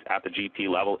orthodontics at the GP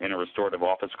level in a restorative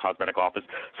office, cosmetic office.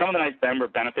 Some of the nice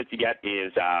benefits you get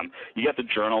is you get the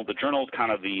journal. The journal is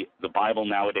kind of the Bible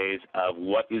nowadays of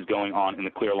what is going on in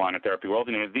the clear aligner therapy world.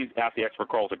 And these Ask the Expert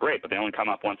calls are great, but they only come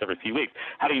up once every few weeks.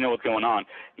 How do you know what's going on,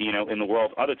 you know, in the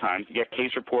world other times? You get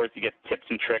case reports, you get tips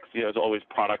and tricks. You know, there's always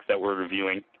products that we're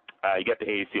reviewing. You get the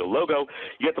AACO logo.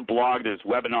 You get the blog. There's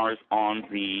webinars on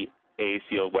the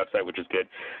AACO website, which is good.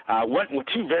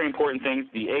 2 very important things.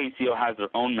 The AACO has their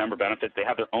own member benefits. They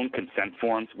have their own consent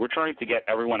forms. We're trying to get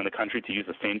everyone in the country to use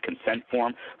the same consent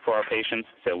form for our patients.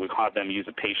 So we've had them use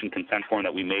a patient consent form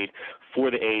that we made for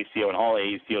the AACO, and all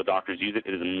AACO doctors use it.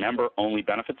 It is a member-only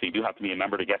benefit, so you do have to be a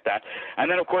member to get that.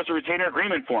 And then, of course, a retainer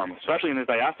agreement form, especially in this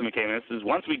diastema case. This is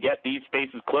once we get these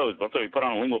spaces closed, let's say we put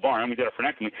on a lingual bar and we did a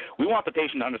frenectomy, we want the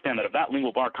patient to understand that if that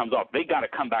lingual bar comes off, they got to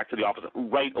come back to the office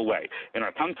right away. In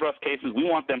our tongue thrust cases, we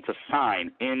want them to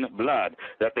sign in blood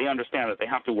that they understand that they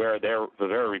have to wear their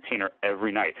Vivera retainer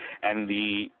every night. And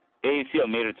the AACO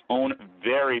made its own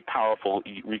very powerful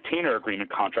retainer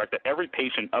agreement contract that every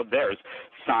patient of theirs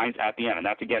signs at the end. And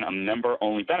that's, again, a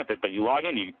member-only benefit. But you log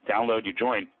in, you download, you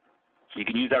join. You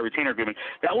can use that retainer agreement.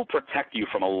 That will protect you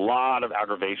from a lot of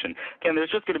aggravation. Again, there's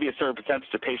just going to be a certain percentage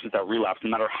of patients that relapse no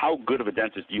matter how good of a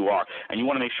dentist you are. And you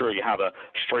want to make sure you have a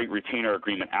straight retainer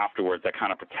agreement afterwards that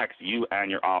kind of protects you and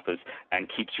your office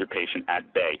and keeps your patient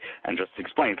at bay and just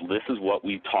explains this is what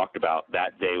we talked about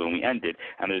that day when we ended,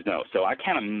 and there's no. So I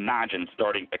can't imagine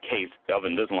starting a case of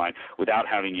Invisalign without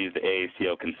having used the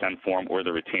AACO consent form or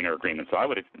the retainer agreement. So I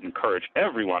would encourage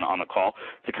everyone on the call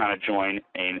to kind of join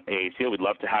an AACO. We'd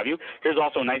love to have you. Here's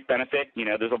also a nice benefit. You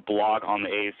know, there's a blog on the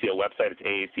AACO website.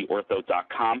 It's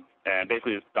aacortho.com. And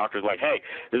basically, the doctor's like, hey,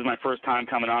 this is my first time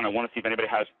coming on. I want to see if anybody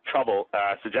has trouble,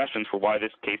 suggestions for why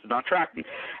this case is not tracking.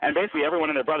 And basically,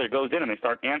 everyone and their brother goes in and they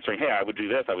start answering, hey, I would do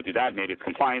this, I would do that. Maybe it's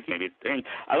compliance, maybe it's thing.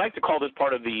 I like to call this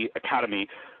part of the academy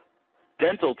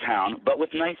Dental Town, but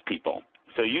with nice people.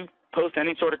 So you post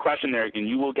any sort of question there, and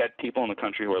you will get people in the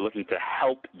country who are looking to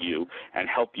help you and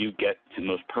help you get to the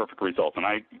most perfect results. And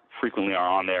I frequently are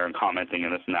on there and commenting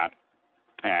and this and that.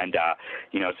 And,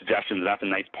 you know, suggestions, that's a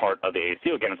nice part of the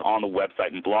AACO. Again, it's on the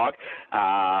website and blog.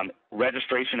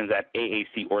 Registration is at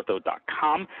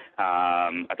aacortho.com.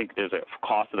 I think there's a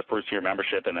cost of the first-year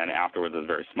membership, and then afterwards there's a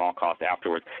very small cost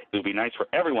afterwards. It would be nice for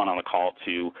everyone on the call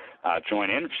to join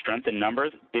in. Strength in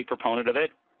numbers, big proponent of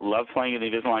it. Love playing in the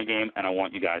Invisalign game, and I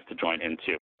want you guys to join in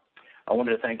too. I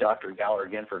wanted to thank Dr. Galler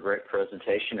again for a great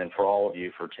presentation and for all of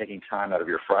you for taking time out of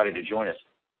your Friday to join us.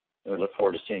 And we look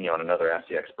forward to seeing you on another Ask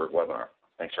the Expert webinar.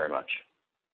 Thanks very much.